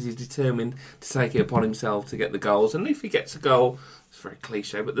in because he's determined to take it upon himself to get the goals. And if he gets a goal, it's very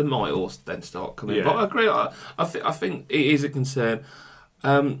cliche, but there might also then start coming. Yeah. But I agree. I think it is a concern.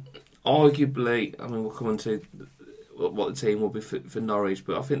 Arguably, I mean, we'll come on to what the team will be for Norwich,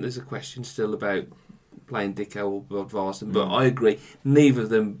 but I think there's a question still about playing Dicko or Bodvarsson. But I agree, neither of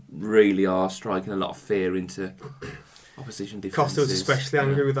them really are striking a lot of fear into opposition defences. Costa was especially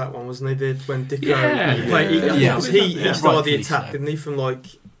angry with that one, wasn't he? When Dicko he started the attack, didn't he? From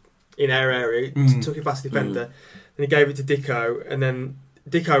in our area, took it past the defender, and he gave it to Dicko, and then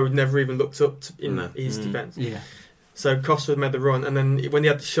Dicko had never even looked up in his defence. Yeah. So Costa had made the run, and then when he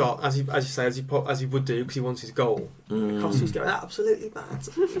had the shot, as he would do because he wants his goal, Costa was going absolutely mad.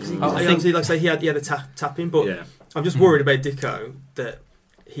 I think, like I say, he had a tapping, but I'm just worried about Dicko that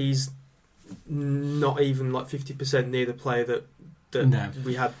he's not even 50% near the player that that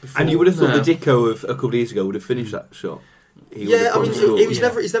we had before. And you would have thought the Dicko of a couple of years ago would have finished that shot. He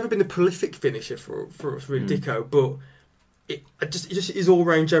he's never been the prolific finisher for us, really, Dicko, but just his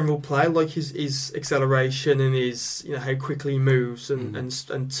all-round general play, like his acceleration and his how quickly he moves and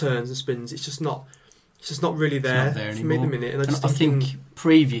turns and spins. It's just not really there for me at the minute. And I think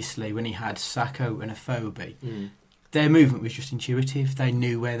previously when he had Sacco and Afobe, their movement was just intuitive. They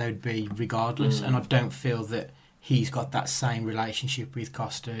knew where they'd be regardless, and I don't feel that he's got that same relationship with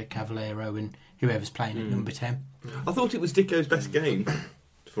Costa, Cavallero and whoever's playing at number 10. I thought it was Dicko's best game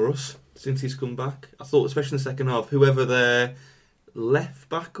for us since he's come back. I thought, especially in the second half, whoever their left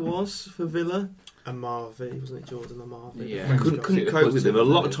back was for Villa, Amarvi, wasn't it Jordan Amarvi? Yeah, couldn't cope with him. A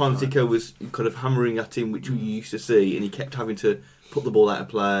lot of times Dicko was kind of hammering at him, which we used to see, and he kept having to put the ball out of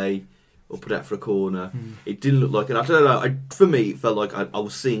play or put it out for a corner. It didn't look like it. I don't know. For me, it felt like I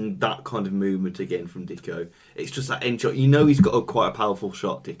was seeing that kind of movement again from Dicko. It's just that end shot. You know, he's got quite a powerful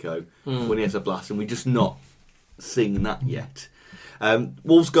shot, Dicko, when he has a blast, and we're just not seeing that yet.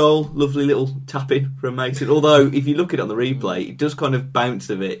 Wolves' goal, lovely little tap-in from Mason. Although, if you look at it on the replay, it does kind of bounce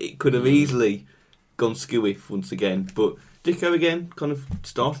a bit. It could have easily gone skewy once again. But Dicko again, kind of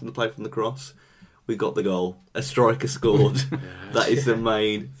starting the play from the cross. We got the goal. A striker scored. That is the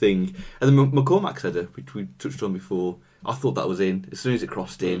main thing. And then McCormack's header, which we touched on before, I thought that was in. As soon as it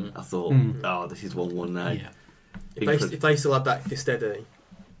crossed in, I thought, this is 1-1 now. Yeah. If they still had that steady,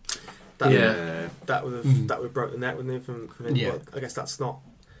 that would have broke the net, wouldn't it? From him. Yeah. But I guess that's not.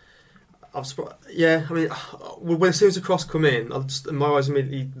 I mean, when as soon as the cross come in, my eyes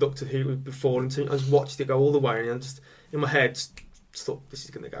immediately looked at who it was before, and I just watched it go all the way, and I just in my head just thought this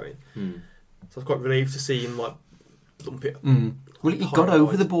is going to go in. So I was quite relieved to see him lump it. Well, he got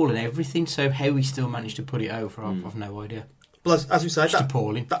over the ball and everything, so how he still managed to put it over, I've no idea. But as you said, just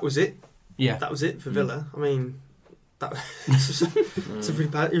appalling. That was it. Yeah, that was it for Villa. I mean, it's really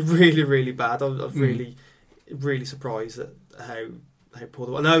bad. It's really, really bad. I was really, really surprised at how poor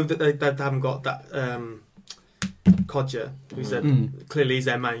they were. I know that they haven't got that Codger, who's clearly he's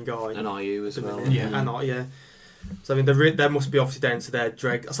their main guy, and IU as well. Yeah. So I mean, they must be obviously down to their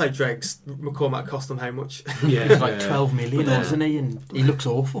dreg. I say dregs. McCormack cost them how much? Yeah, it's like 12 million, wasn't he? And he looks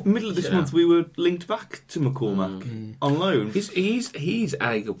awful. Middle of this month, we were linked back to McCormack on loan. He's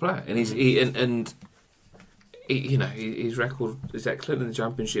a good player, and his record is excellent in the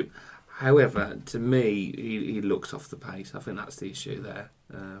Championship. However, to me, he looks off the pace. I think that's the issue there.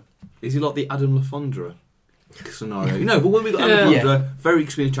 Is he like the Adam Lafondra scenario? But when we got Adam Lafondra, very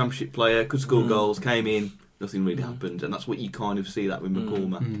experienced Championship player, could score goals, came in. Nothing really happened, and that's what you kind of see that with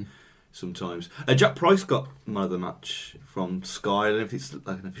McCormack sometimes. Jack Price got man of the match from Sky. I don't know if it's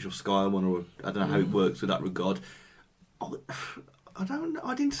like an official Sky one, or I don't know how it works with that regard.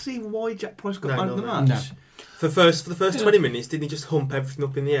 I didn't see why Jack Price got man of the match. No. For the first 20 minutes, didn't he just hump everything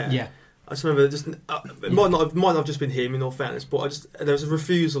up in the air? Yeah. I just remember it might not have just been him, in all fairness, but there was a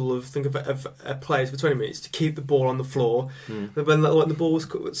refusal of players for 20 minutes to keep the ball on the floor. When the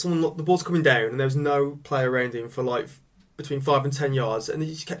ball's coming down and there was no player around him for like between 5 and 10 yards, and he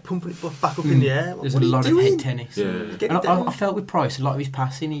just kept pumping it back up in the air. There's a lot of head tennis. Yeah. And I felt with Price, a lot of his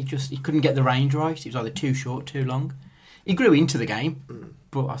passing, he couldn't get the range right. It was either too short, too long. He grew into the game.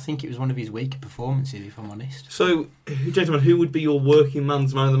 But I think it was one of his weaker performances, if I'm honest. So, gentlemen, who would be your working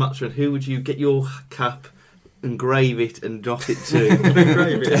man's man of the match, and who would you get your cap, engrave it, and dot it to?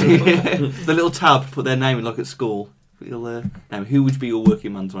 Engrave it. The little tab, put their name in, like at school. Who would be your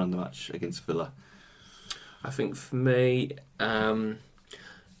working man's man of the match against Villa? I think for me, a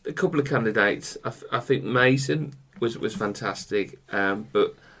couple of candidates. I think Mason was fantastic,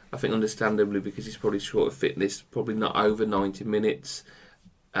 but I think understandably because he's probably short of fitness, probably not over 90 minutes.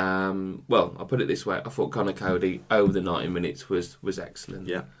 Well, I'll put it this way. I thought Connor Cody over the 90 minutes was excellent.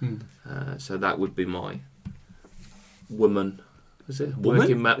 Yeah. So that would be my woman. Was it? Woman?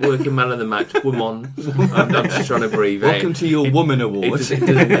 Working man of the match. Woman. I'm just trying to breathe. Welcome to your woman award.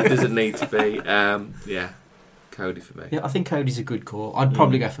 It doesn't need to be. Cody for me. Yeah, I think Cody's a good call. I'd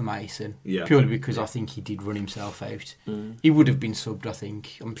probably go for Mason. Yeah. Purely because I think he did run himself out. He would have been subbed, I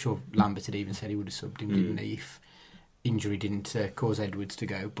think. I'm sure Lambert had even said he would have subbed him, didn't he, if injury didn't cause Edwards to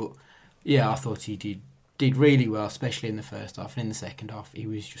go. But yeah, I thought he did really well, especially in the first half. And in the second half, he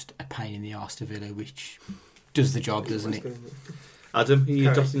was just a pain in the arse to Villa, which does the job, doesn't it? Adam, who are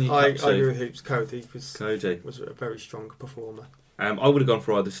you dotting your I cap to? agree with Hoops. Cody was a very strong performer. I would have gone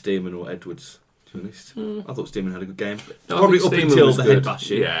for either Stearman or Edwards, to be honest. I thought Stearman had a good game. No, Probably up until the head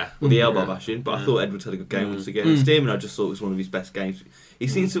bashing, or the elbow bashing, but I thought Edwards had a good game once again. And Stearman, I just thought was one of his best games. He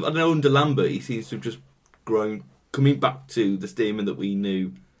seems to, I don't know, under Lambert, he seems to have just grown, coming back to the Stearman that we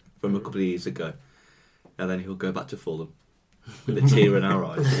knew from a couple of years ago. And then he'll go back to Fulham. with a tear in our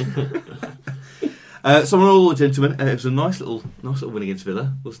eyes. So, all gentlemen, it was a nice little win against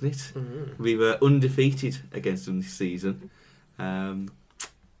Villa, wasn't it? Mm-hmm. We were undefeated against them this season, and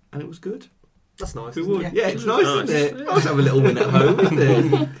it was good. That's nice. We Isn't won. it? Yeah, it's nice, isn't it? Nice to have a little win at home, isn't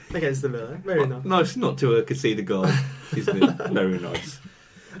it? Against the Villa. Very nice. Nice not to concede a goal, isn't it? Very nice.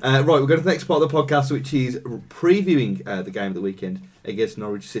 Right, we're going to the next part of the podcast, which is previewing the game of the weekend against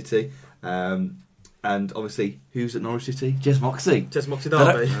Norwich City. And obviously, who's at Norwich City? Jez Moxey. Just Moxie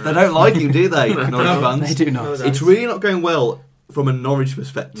Derby. They don't like him, do they, Norwich fans? They do not. No, they It's don't. really not going well from a Norwich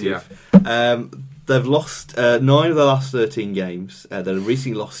perspective. They've lost 9 of their last 13 games. They've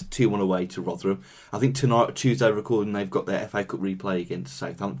recently lost 2-1 away to Rotherham. I think tonight, Tuesday recording, they've got their FA Cup replay against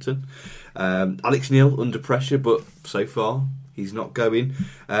Southampton. Alex Neil under pressure, but so far he's not going.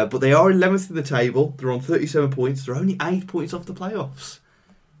 But they are 11th in the table. They're on 37 points. They're only 8 points off the playoffs.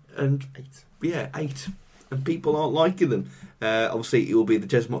 And 8. yeah, 8. And people aren't liking them. Obviously, it will be the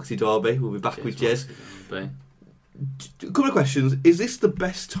Jez Moxey derby. We'll be back with Jez. A couple of questions. Is this the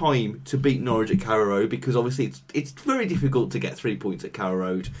best time to beat Norwich at Carrow Road? Because obviously it's very difficult to get 3 points at Carrow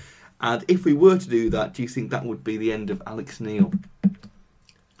Road. And if we were to do that, do you think that would be the end of Alex Neil?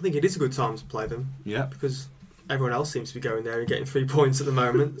 I think it is a good time to play them Yeah. because everyone else seems to be going there and getting 3 points at the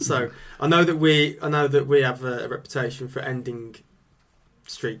moment. So I know that we have a reputation for ending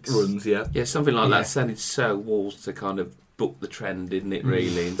streaks. Runs, yeah. Yeah, something like Yeah. that sounded so Wolves to kind of book the trend, didn't it,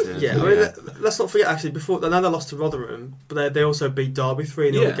 really? In terms Yeah, of, I mean, let's not forget actually. Before I know they lost to Rotherham, but they also beat Derby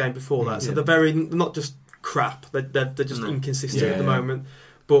 3-0 Yeah. the game before that. So Yeah. they're not just crap. They're just No. inconsistent Yeah. at the moment.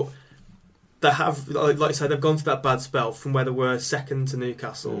 But they have, like I say, they've gone through that bad spell from where they were second to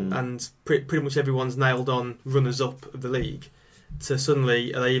Newcastle, and pretty much everyone's nailed on runners up of the league. To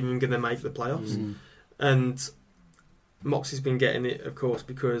suddenly, are they even going to make the playoffs? And Moxie's been getting it, of course,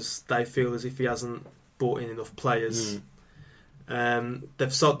 because they feel as if he hasn't brought in enough players. They've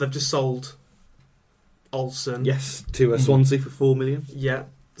just sold Olsen. Yes, to Swansea for 4 million. Yeah.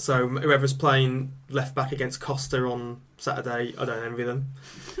 So whoever's playing left back against Costa on Saturday, I don't envy them.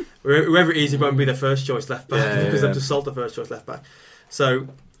 Whoever it is, it won't be their first choice left back because they've just sold their first choice left back. So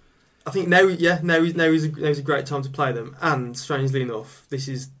I think now is a great time to play them. And strangely enough, this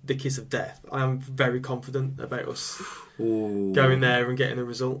is the kiss of death. I am very confident about us going there and getting a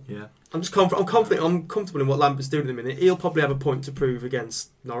result. Yeah. I'm confident. I'm comfortable in what Lambert's doing at the minute. He'll probably have a point to prove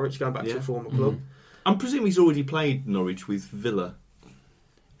against Norwich, going back to a former club. I'm presuming he's already played Norwich with Villa.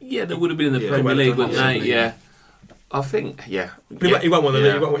 Yeah, they would have been in the Yeah. Premier League, Well wouldn't done, they? Yeah. I think, yeah. He won't want to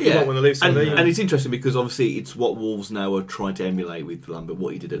leave. He won't want to leave. And it's interesting because obviously it's what Wolves now are trying to emulate with Lambert,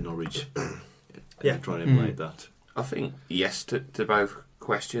 what he did at Norwich. Yeah. Trying to emulate that. I think yes to both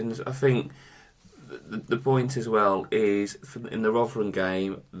questions. I think the point as well is in the Rotherham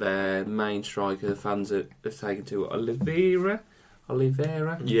game, their main striker, the fans have taken to Oliveira.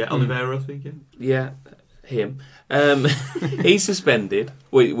 Yeah, Oliveira, I think. Yeah, him. He's suspended,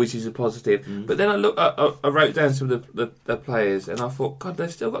 which is a positive. But then I wrote down some of the players, and I thought, God, they've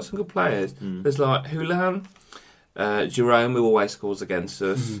still got some good players. There's like Houlihan, Jerome, who always scores against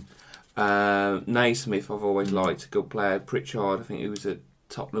us. Naismith, I've always liked, a good player. Pritchard, I think he was at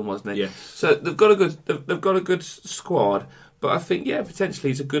Tottenham, wasn't he? Yeah. So they've got a good squad. But I think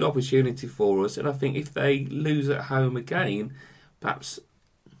potentially it's a good opportunity for us. And I think if they lose at home again, perhaps.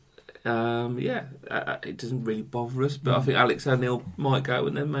 It doesn't really bother us, but I think Alex O'Neill might go,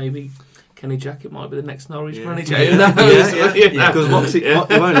 and then maybe Kenny Jackett might be the next Norwich manager. Who knows? Because Moxie, he won't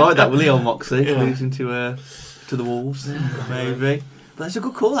like that, will he, on Moxie? Losing to the Wolves, maybe. But that's a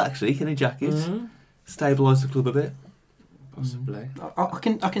good call, actually, Kenny Jackett. Stabilise the club a bit. Possibly.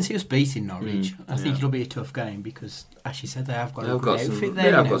 I can see us beating Norwich. I think it'll be a tough game because, as you said, they have got a good outfit some,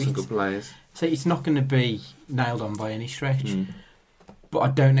 there. They've got some good players. So it's not going to be nailed on by any stretch. But I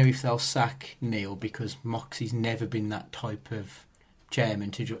don't know if they'll sack Neil because Moxie's never been that type of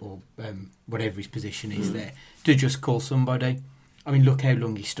chairman or whatever his position is there to just call somebody. I mean, look how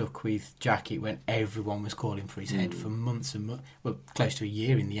long he stuck with Jackett when everyone was calling for his head for months and months. Well, close to a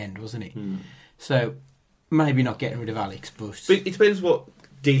year in the end, wasn't it? So maybe not getting rid of Alex, but it depends what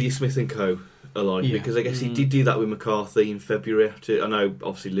Delia Smith and co are like, because I guess he did do that with McCarthy in February. I know,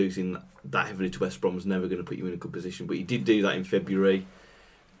 obviously, losing that heavily to West Brom was never going to put you in a good position, but he did do that in February.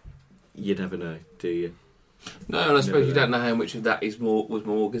 You never know, do you? No, and I suppose you don't know how much of that was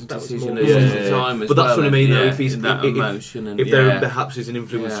Morgan's decision at Morgan. the time as But that's well, what I mean, and, though, if he's that emotion and if there perhaps is an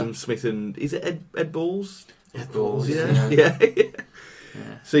influence from Smith and is it Ed Balls? Ed Balls, yeah.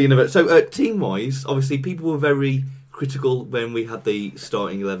 So you know, so team wise, obviously people were very critical when we had the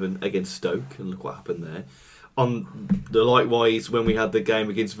starting 11 against Stoke, and look what happened there. on the likewise, when we had the game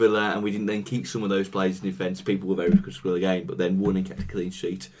against Villa and we didn't then keep some of those players in defence, people were very critical of the game, but then won and kept a clean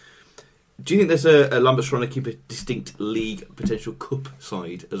sheet. Do you think there's a Lambert's trying to keep a distinct league potential cup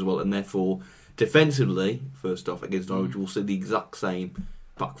side as well, and therefore defensively, first off against Norwich, we'll see the exact same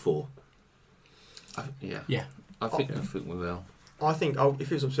back four? Yeah. I think we will. I think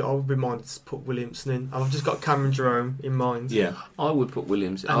if it was up to, I would be minded to put Williamson in. I've just got Cameron Jerome in mind. Yeah, I would put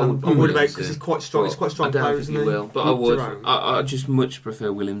Williams. I would about because he's quite strong. He's quite strong. I don't player, think isn't he will, but I would. Jerome. I just much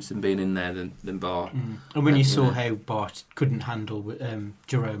prefer Williamson being in there than Bart. And when you saw how Bart couldn't handle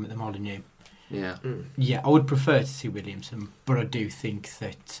Jerome at the Molineux, I would prefer to see Williamson, but I do think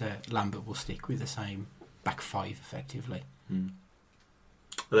that Lambert will stick with the same back five effectively. And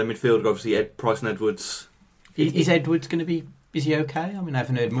then midfield, obviously, Price and Edwards. Is Edwards going to be? Is he okay? I mean, I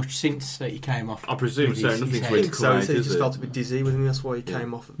haven't heard much since he came off. I presume so. Nothing's really come so. out, He said he is just it? felt a bit dizzy. I think that's why he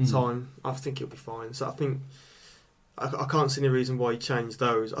came off at the time. I think he'll be fine. So I think I can't see any reason why he changed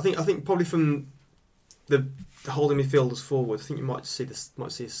those. I think probably from the holding midfielders forward, I think you might see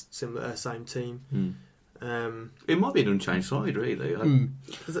a similar same team. It might be an unchanged side, really.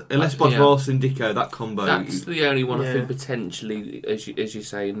 Unless Bodvarsson, Dicko, that combo. That's the only one I think potentially, as you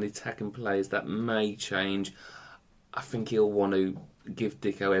say, in the attacking players that may change. I think he'll want to give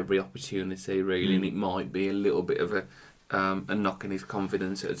Dicko every opportunity, really, and it might be a little bit of a knock in his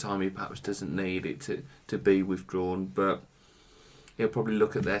confidence at a time he perhaps doesn't need it to be withdrawn. But he'll probably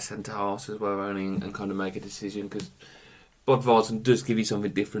look at their centre halves as well, and kind of make a decision, because Bodvarsson does give you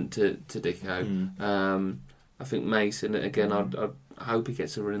something different to Dicko. I think Mason, again, I hope he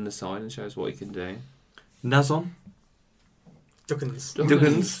gets a run in the side and shows what he can do. Nazon? Duckins.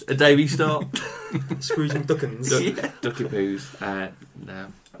 A Davy start. Scrooge and Duckins. Ducky Poos.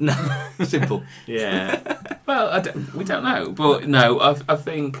 No. Simple. Yeah. Well, we don't know. But no, I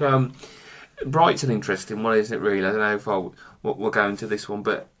think Bright's an interesting one, isn't it, really? I don't know if we'll go into this one,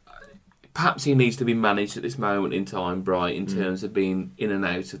 but perhaps he needs to be managed at this moment in time, Bright, in terms of being in and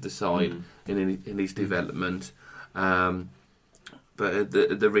out of the side in his development. But at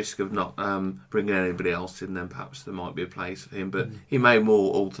the risk of not bringing anybody else in, then perhaps there might be a place for him. But he may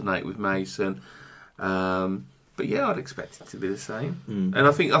more alternate with Mason. But yeah, I'd expect it to be the same. And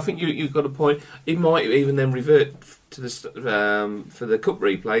I think you've got a point. He might even then revert to the for the cup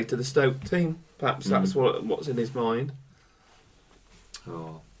replay to the Stoke team. Perhaps that's what's in his mind.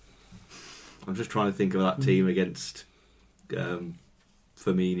 Oh, I'm just trying to think of that team against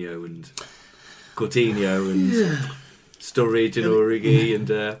Firmino and Coutinho and Sturridge and Origi and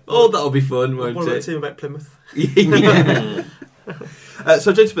that'll be fun, won't what it? about the team about Plymouth? Yeah.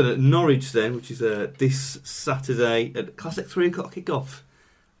 So, gentlemen, at Norwich then, which is this Saturday at classic 3:00 kick-off.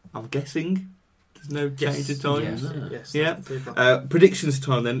 I'm guessing there's no change of times. Yes. Yeah. Predictions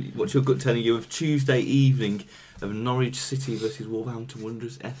time then. What's your gut telling you of Tuesday evening of Norwich City versus Wolverhampton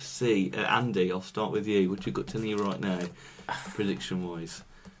Wanderers FC? Andy, I'll start with you. What's your gut telling you right now, prediction-wise?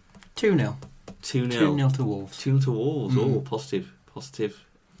 2-0. 2-0. 2-0 to Wolves. 2-0 to Wolves. Oh, positive.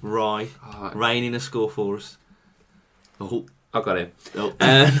 Rye. Rain in a score for us. Oh. I got him. Oh.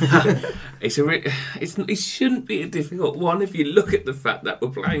 It shouldn't be a difficult one if you look at the fact that we're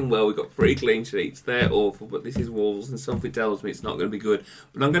playing well. We've got 3 clean sheets. They're awful, but this is Wolves, and something tells me it's not going to be good.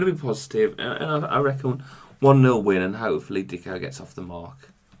 But I'm going to be positive, and I reckon 1-0 win, and hopefully Dicko gets off the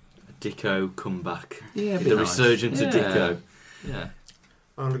mark. Dicko comeback. Yeah, the resurgence of Dicko. Yeah.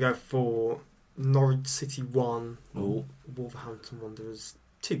 I'm going to go for Norwich City 1, Oh. Wolverhampton Wanderers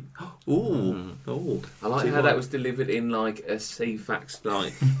 2. Oh. I like how that was delivered in like a CFAX,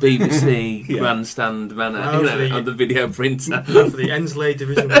 like BBC grandstand manner, on the video printer. For the Ensley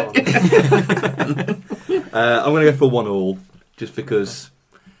Division 1. I'm going to go for 1-1, just because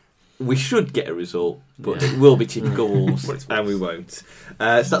we should get a result, but it will be typical Wolves, and we won't. So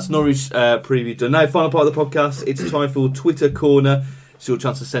that's Norwich preview done. Now, final part of the podcast, it's time for Twitter Corner. It's your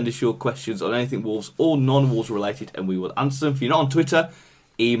chance to send us your questions on anything Wolves or non-Wolves related, and we will answer them. If you're not on Twitter,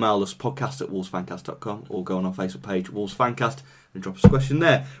 email us podcast@wolvesfancast.com or go on our Facebook page, Wolves Fancast, and drop us a question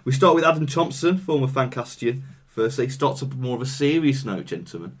there. We start with Adam Thompson, former Fancastian. Firstly, starts up more of a serious note,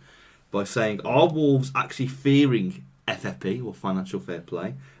 gentlemen, by saying, are Wolves actually fearing FFP, or financial fair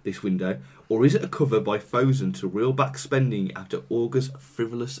play, this window, or is it a cover by Fosun to reel back spending after August's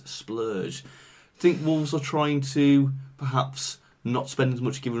frivolous splurge? Think Wolves are trying to perhaps not spend as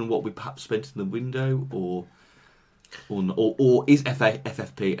much given what we perhaps spent in the window, or is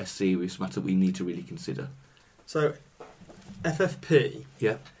FFP a serious matter we need to really consider? So, FFP,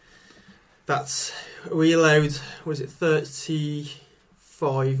 yeah, we allowed,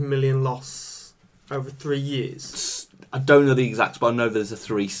 35 million loss over 3 years? I don't know the exacts, but I know there's a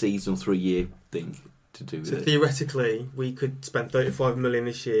 3-season, 3-year thing. to do with So it. theoretically, we could spend 35 million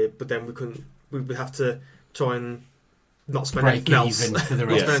this year, but then we couldn't. We would have to try and not spend Break anything else. even for the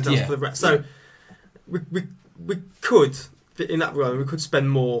Not rest. spend anything else for the rest. So we could, in that realm, we could spend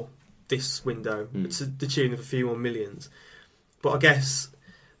more this window to the tune of a few more millions. But I guess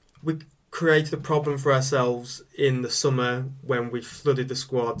we created a problem for ourselves in the summer when we flooded the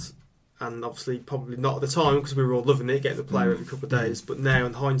squad, and obviously probably not at the time because we were all loving it, getting the player every couple of days. But now,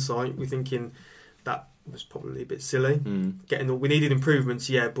 in hindsight, we're thinking that was probably a bit silly. We needed improvements,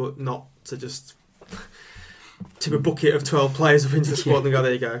 yeah, but not to just tip a bucket of 12 players up into the squad and go,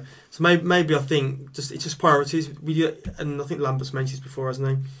 there you go. So maybe I think it's just priorities. And I think Lambert's mentioned this before, hasn't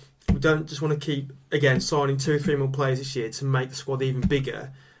he? We don't just want to keep, again, signing 2 or 3 more players this year to make the squad even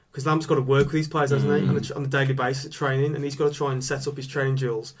bigger. Because Lambert's got to work with these players, hasn't he, on a daily basis at training, and he's got to try and set up his training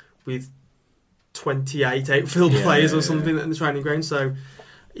drills with 28 outfield players or something in the training ground. So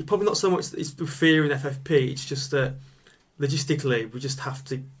it's probably not so much it's the fear in FFP, it's just that logistically we just have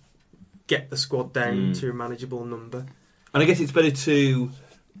to get the squad down to a manageable number. And I guess it's better to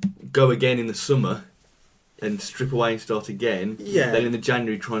go again in the summer and strip away and start again than in the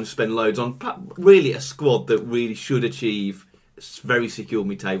January trying to spend loads on really a squad that really should achieve very secure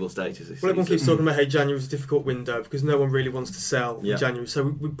mid-table status this Well, everyone season. keeps talking about how January is a difficult window because no one really wants to sell in January.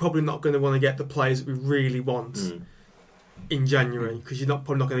 So we're probably not going to want to get the players that we really want in January because you're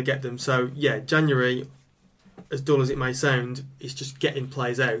probably not going to get them. So, January, as dull as it may sound, is just getting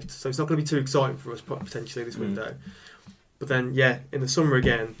players out. So it's not going to be too exciting for us potentially this window. But then, in the summer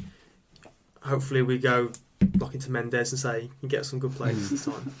again, hopefully we go lock into Mendes and say, you can get some good players this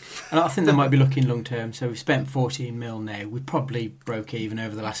time. And I think they might be looking long term. So we've spent 14 mil now. We probably broke even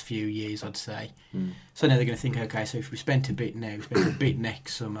over the last few years, I'd say. So now they're going to think, okay, so if we spent a bit now, we spent a bit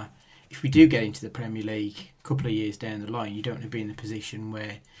next summer. If we do get into the Premier League a couple of years down the line, you don't want to be in the position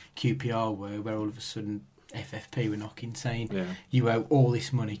where QPR were, where all of a sudden FFP were knocking, saying you owe all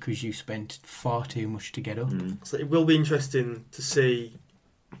this money because you spent far too much to get up. So it will be interesting to see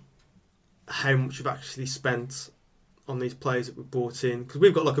how much we've actually spent on these players that we brought in, because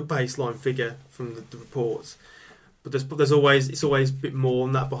we've got like a baseline figure from the reports, but it's always a bit more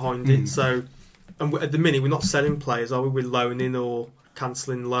than that behind it. So, and at the minute we're not selling players, are we? We're loaning or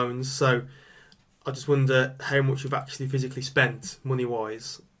cancelling loans. So I just wonder how much we've actually physically spent money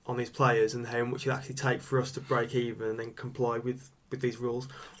wise on these players and how much it actually take for us to break even and then comply with these rules.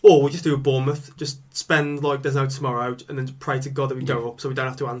 Or we just do a Bournemouth, just spend like there's no tomorrow and then pray to God that we go up so we don't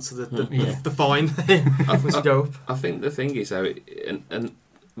have to answer the fine once we go up. I think the thing is though, and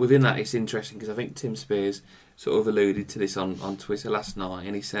within that it's interesting because I think Tim Spears sort of alluded to this on Twitter last night,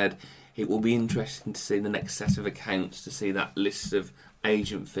 and he said it will be interesting to see the next set of accounts, to see that list of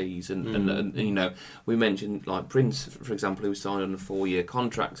agent fees and you know, we mentioned like Prince, for example, who signed on a 4-year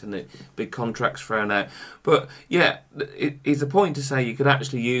contract and the big contracts thrown out. But it is a point to say you could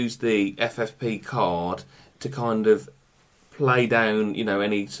actually use the FFP card to kind of play down, you know,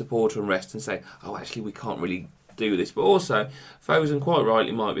 any supporter unrest and say, oh, actually we can't really do this. But also, Fosen quite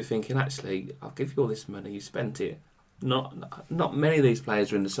rightly might be thinking, actually, I'll give you all this money, you spent it. Not many of these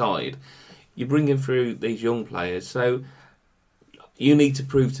players are in the side. You're bringing through these young players, so you need to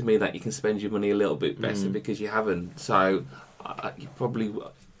prove to me that you can spend your money a little bit better because you haven't. So they've probably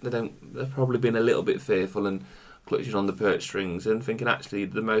been a little bit fearful and clutching on the purse strings and thinking actually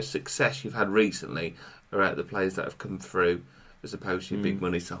the most success you've had recently are out the players that have come through as opposed to your big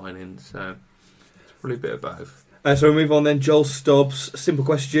money signings. So it's probably a bit of both. So we'll move on then. Joel Stubbs, simple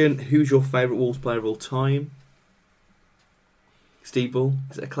question: who's your favourite Wolves player of all time? Steve Bull,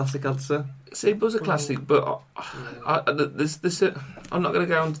 is it a classic answer? Steve Bull's a classic, but I'm not going to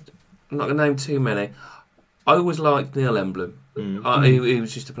go on. I'm not going to name too many. I always liked Neil Emblem. He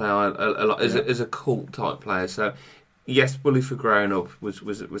was just a player a lot as a cult type player. So yes, Bully for growing up was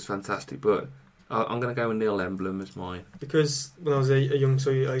fantastic, but I'm going to go with Neil Emblem as mine. Because when I was a young,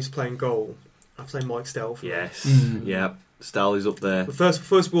 so I used to play in goal. I was playing Mike Stealth. Yes, yeah, Stell is up there. The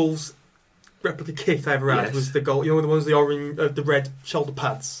first Wolves replica kit I ever had was the goal. You know the ones, the orange, the red shoulder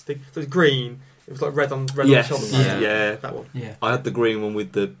pads. It was green. It was like red on the shoulder pads. Yeah, that one. Yeah, I had the green one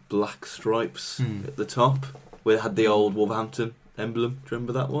with the black stripes at the top, where it had the old Wolverhampton emblem. Do you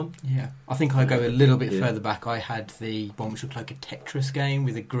remember that one? Yeah, I think I go a little bit further back. I had the one which looked like a Tetris game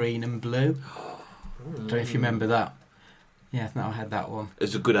with a green and blue. Don't know if you remember that. Yeah, I think I had that one. It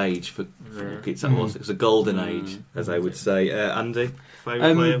was a good age for kids. That was. It was a golden age, as I would say. Andy,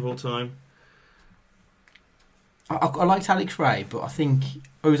 favourite player of all time? I liked Alex Ray, but I think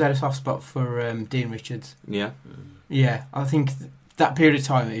I always had a soft spot for Dean Richards. Yeah. Yeah, I think that period of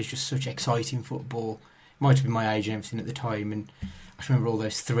time it was just such exciting football. Might have been my age and everything at the time, and I remember all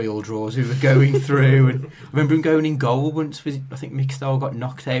those 3-3 draws we were going through, and I remember him going in goal once. I think Mick Stoll got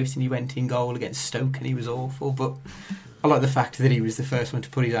knocked out and he went in goal against Stoke and he was awful. But I like the fact that he was the first one to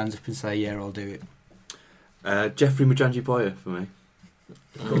put his hands up and say, "Yeah, I'll do it." Jeffrey Mujangi Boyer for me.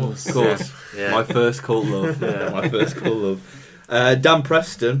 Of course. Of course. Yeah. My first cult love. Yeah, my first cult love. Dan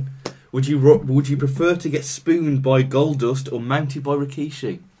Preston, would you prefer to get spooned by Goldust or mounted by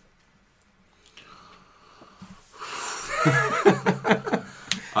Rikishi?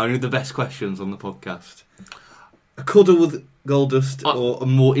 Only the best questions on the podcast. A cuddle with Goldust or a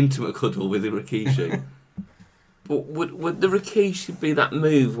more intimate cuddle with Rikishi? But would the Rikishi be that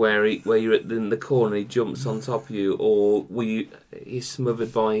move where you're in the corner, he jumps on top of you, or he's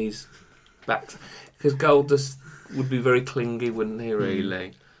smothered by his back? Because Goldust would be very clingy, wouldn't he?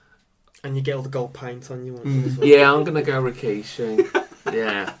 Really. And you get all the gold paint on you. Yeah, I'm gonna go Rikishi.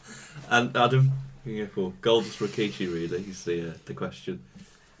 Yeah. And Adam, who you go for? Goldust Rikishi, really, is the question.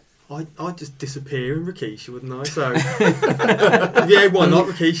 I'd just disappear in Rikishi, wouldn't I? So, yeah, why not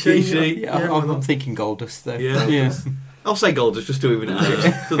Rikishi? Yeah, I'm thinking Goldust though. Yeah. I'll say Goldust just to even it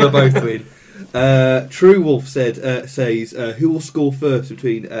out, so they're both win. True Wolf says, who will score first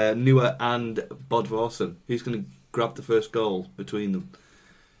between Nua and Bodvarsson? Who's going to grab the first goal between them?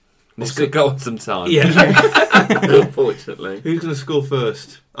 This could go on some time. Yeah. Unfortunately. Who's going to score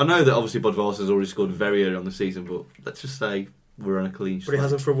first? I know that obviously Bodvarsson's already scored very early on the season, but let's just say we're on a clean But he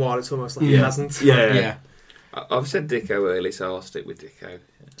hasn't for a while. It's almost like Yeah. he hasn't. Yeah. I've said Dicko early, so I'll stick with Dicko.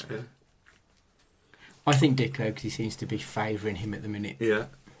 Yeah. I think Dicko, because he seems to be favouring him at the minute. Yeah.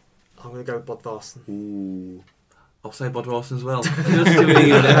 I'm going to go with Bodvarsson. Ooh. I'll say Bodvarsson as well. Just to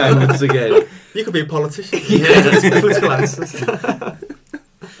be in there once again. You could be a politician. Yeah. Political answers.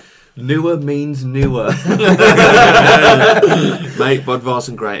 Newer means newer. Make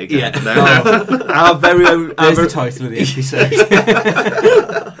Bodvarsson great again. Yeah. No. Our very own. There's the title of the episode.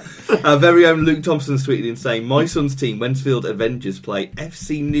 Our very own Luke Thompson's tweeted in saying, "My son's team, Wensfield Avengers, play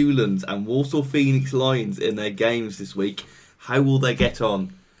FC Newlands and Walsall Phoenix Lions in their games this week. How will they get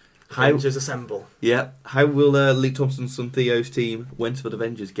on?" Avengers assemble. Yeah. How will Luke Thompson's son Theo's team, Wensfield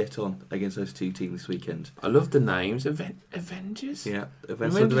Avengers, get on against those two teams this weekend? I love the names. Avengers? Yeah.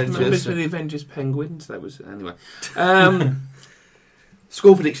 Remember Avengers. the Avengers Penguins? That was... Anyway.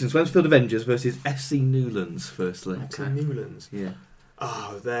 Score predictions: Wensfield Avengers versus FC Newlands. Firstly. FC Newlands. Yeah.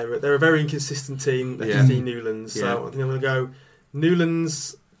 Oh, they're a very inconsistent team, Yeah. FC Newlands. So Yeah. I think I'm going to go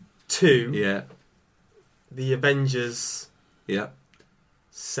Newlands 2, Yeah. the Avengers Yeah.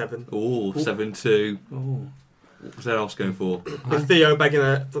 7. Oh, 7-2. Oh. What's that else going for? With Theo bagging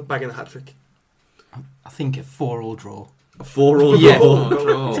a hat trick. I think a 4-4 draw. A 4-4 Yeah.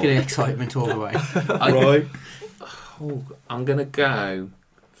 draw. Let's get excitement all the way. Right. I'm going to go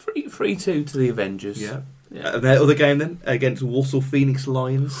 3-2 to the Avengers. Yeah. Yeah. And their other game then against Walsall Phoenix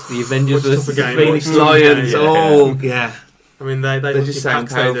Lions. The Avengers Much versus tougher the game, Phoenix much tougher Lions. game, Oh, yeah. I mean, they They look just in sound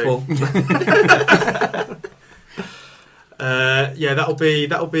packs, they do. powerful. Yeah, that'll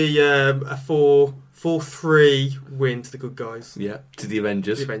be a 4-3 win to the good guys. Yeah. To the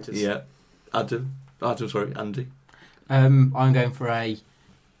Avengers. The Avengers. Yeah. Andy. I'm going for a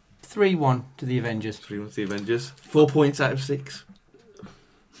 3-1 to the Avengers. 3-1 to the Avengers. 4 points out of 6.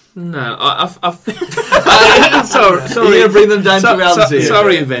 No, I'm sorry. You're going to bring them down to reality.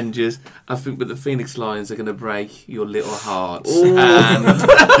 Sorry, Avengers. I think that the Phoenix Lions are going to break your little hearts, Ooh. and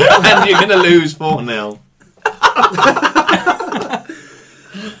you're going to lose 4-0.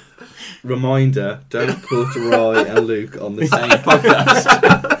 Reminder, don't put Roy and Luke on the same podcast.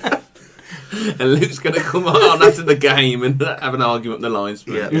 And Luke's going to come on after the game and have an argument with the Lions.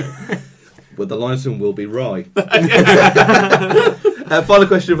 Yeah. Well, the linesman will be Roy. Final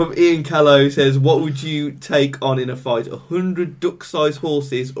question from Ian Callow says, what would you take on in a fight? 100 duck-sized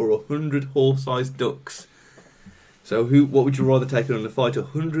horses or 100 horse-sized ducks? So what would you rather take on in a fight?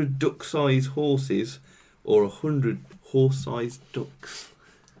 100 duck-sized horses or 100 horse-sized ducks?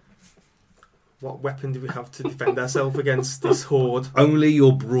 What weapon do we have to defend ourselves against this horde? Only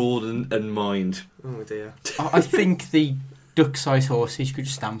your brawn and mind. Oh dear. I think the duck-sized horses, you could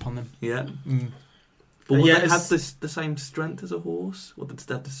just stamp on them. Yeah. Mm. But would Yeah, they it's- have the same strength as a horse? Would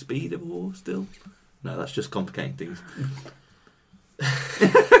they have the speed of a horse still? No, that's just complicating things.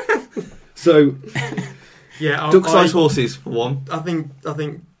 So, Yeah, duck-sized horses for one. I think,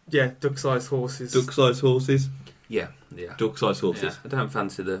 yeah, duck-sized horses. Duck-sized horses. Yeah. Yeah. Duck-sized horses. Yeah, I don't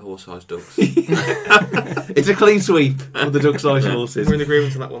fancy the horse-sized ducks. It's a clean sweep of the duck-sized horses. We're in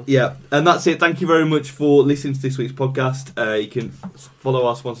agreement on that one. Yeah, and that's it. Thank you very much for listening to this week's podcast. You can follow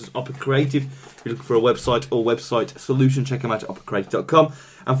our sponsors, Opera Creative. If you're looking for a website or website solution, check them out at operacreative.com.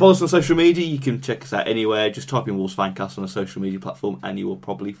 And follow us on social media. You can check us out anywhere. Just type in Wolves Fancast on a social media platform and you will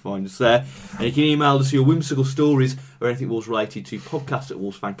probably find us there. And you can email us your whimsical stories or anything Wolves related to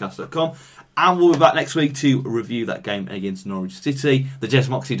podcast@wolvesfancast.com. And we'll be back next week to review that game against Norwich City, the Jez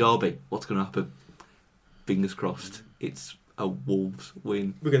Moxie derby. What's going to happen? Fingers crossed. It's a Wolves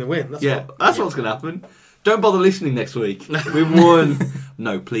win. We're going to win. That's what's going to happen. Don't bother listening next week. We've won.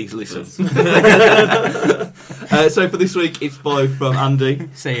 No, please listen. So for this week, it's bye from Andy.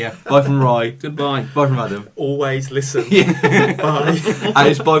 See ya. Bye from Rye. Goodbye. Bye from Adam. Always listen. Yeah. Bye. And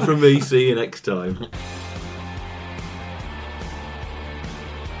it's bye from me. See you next time.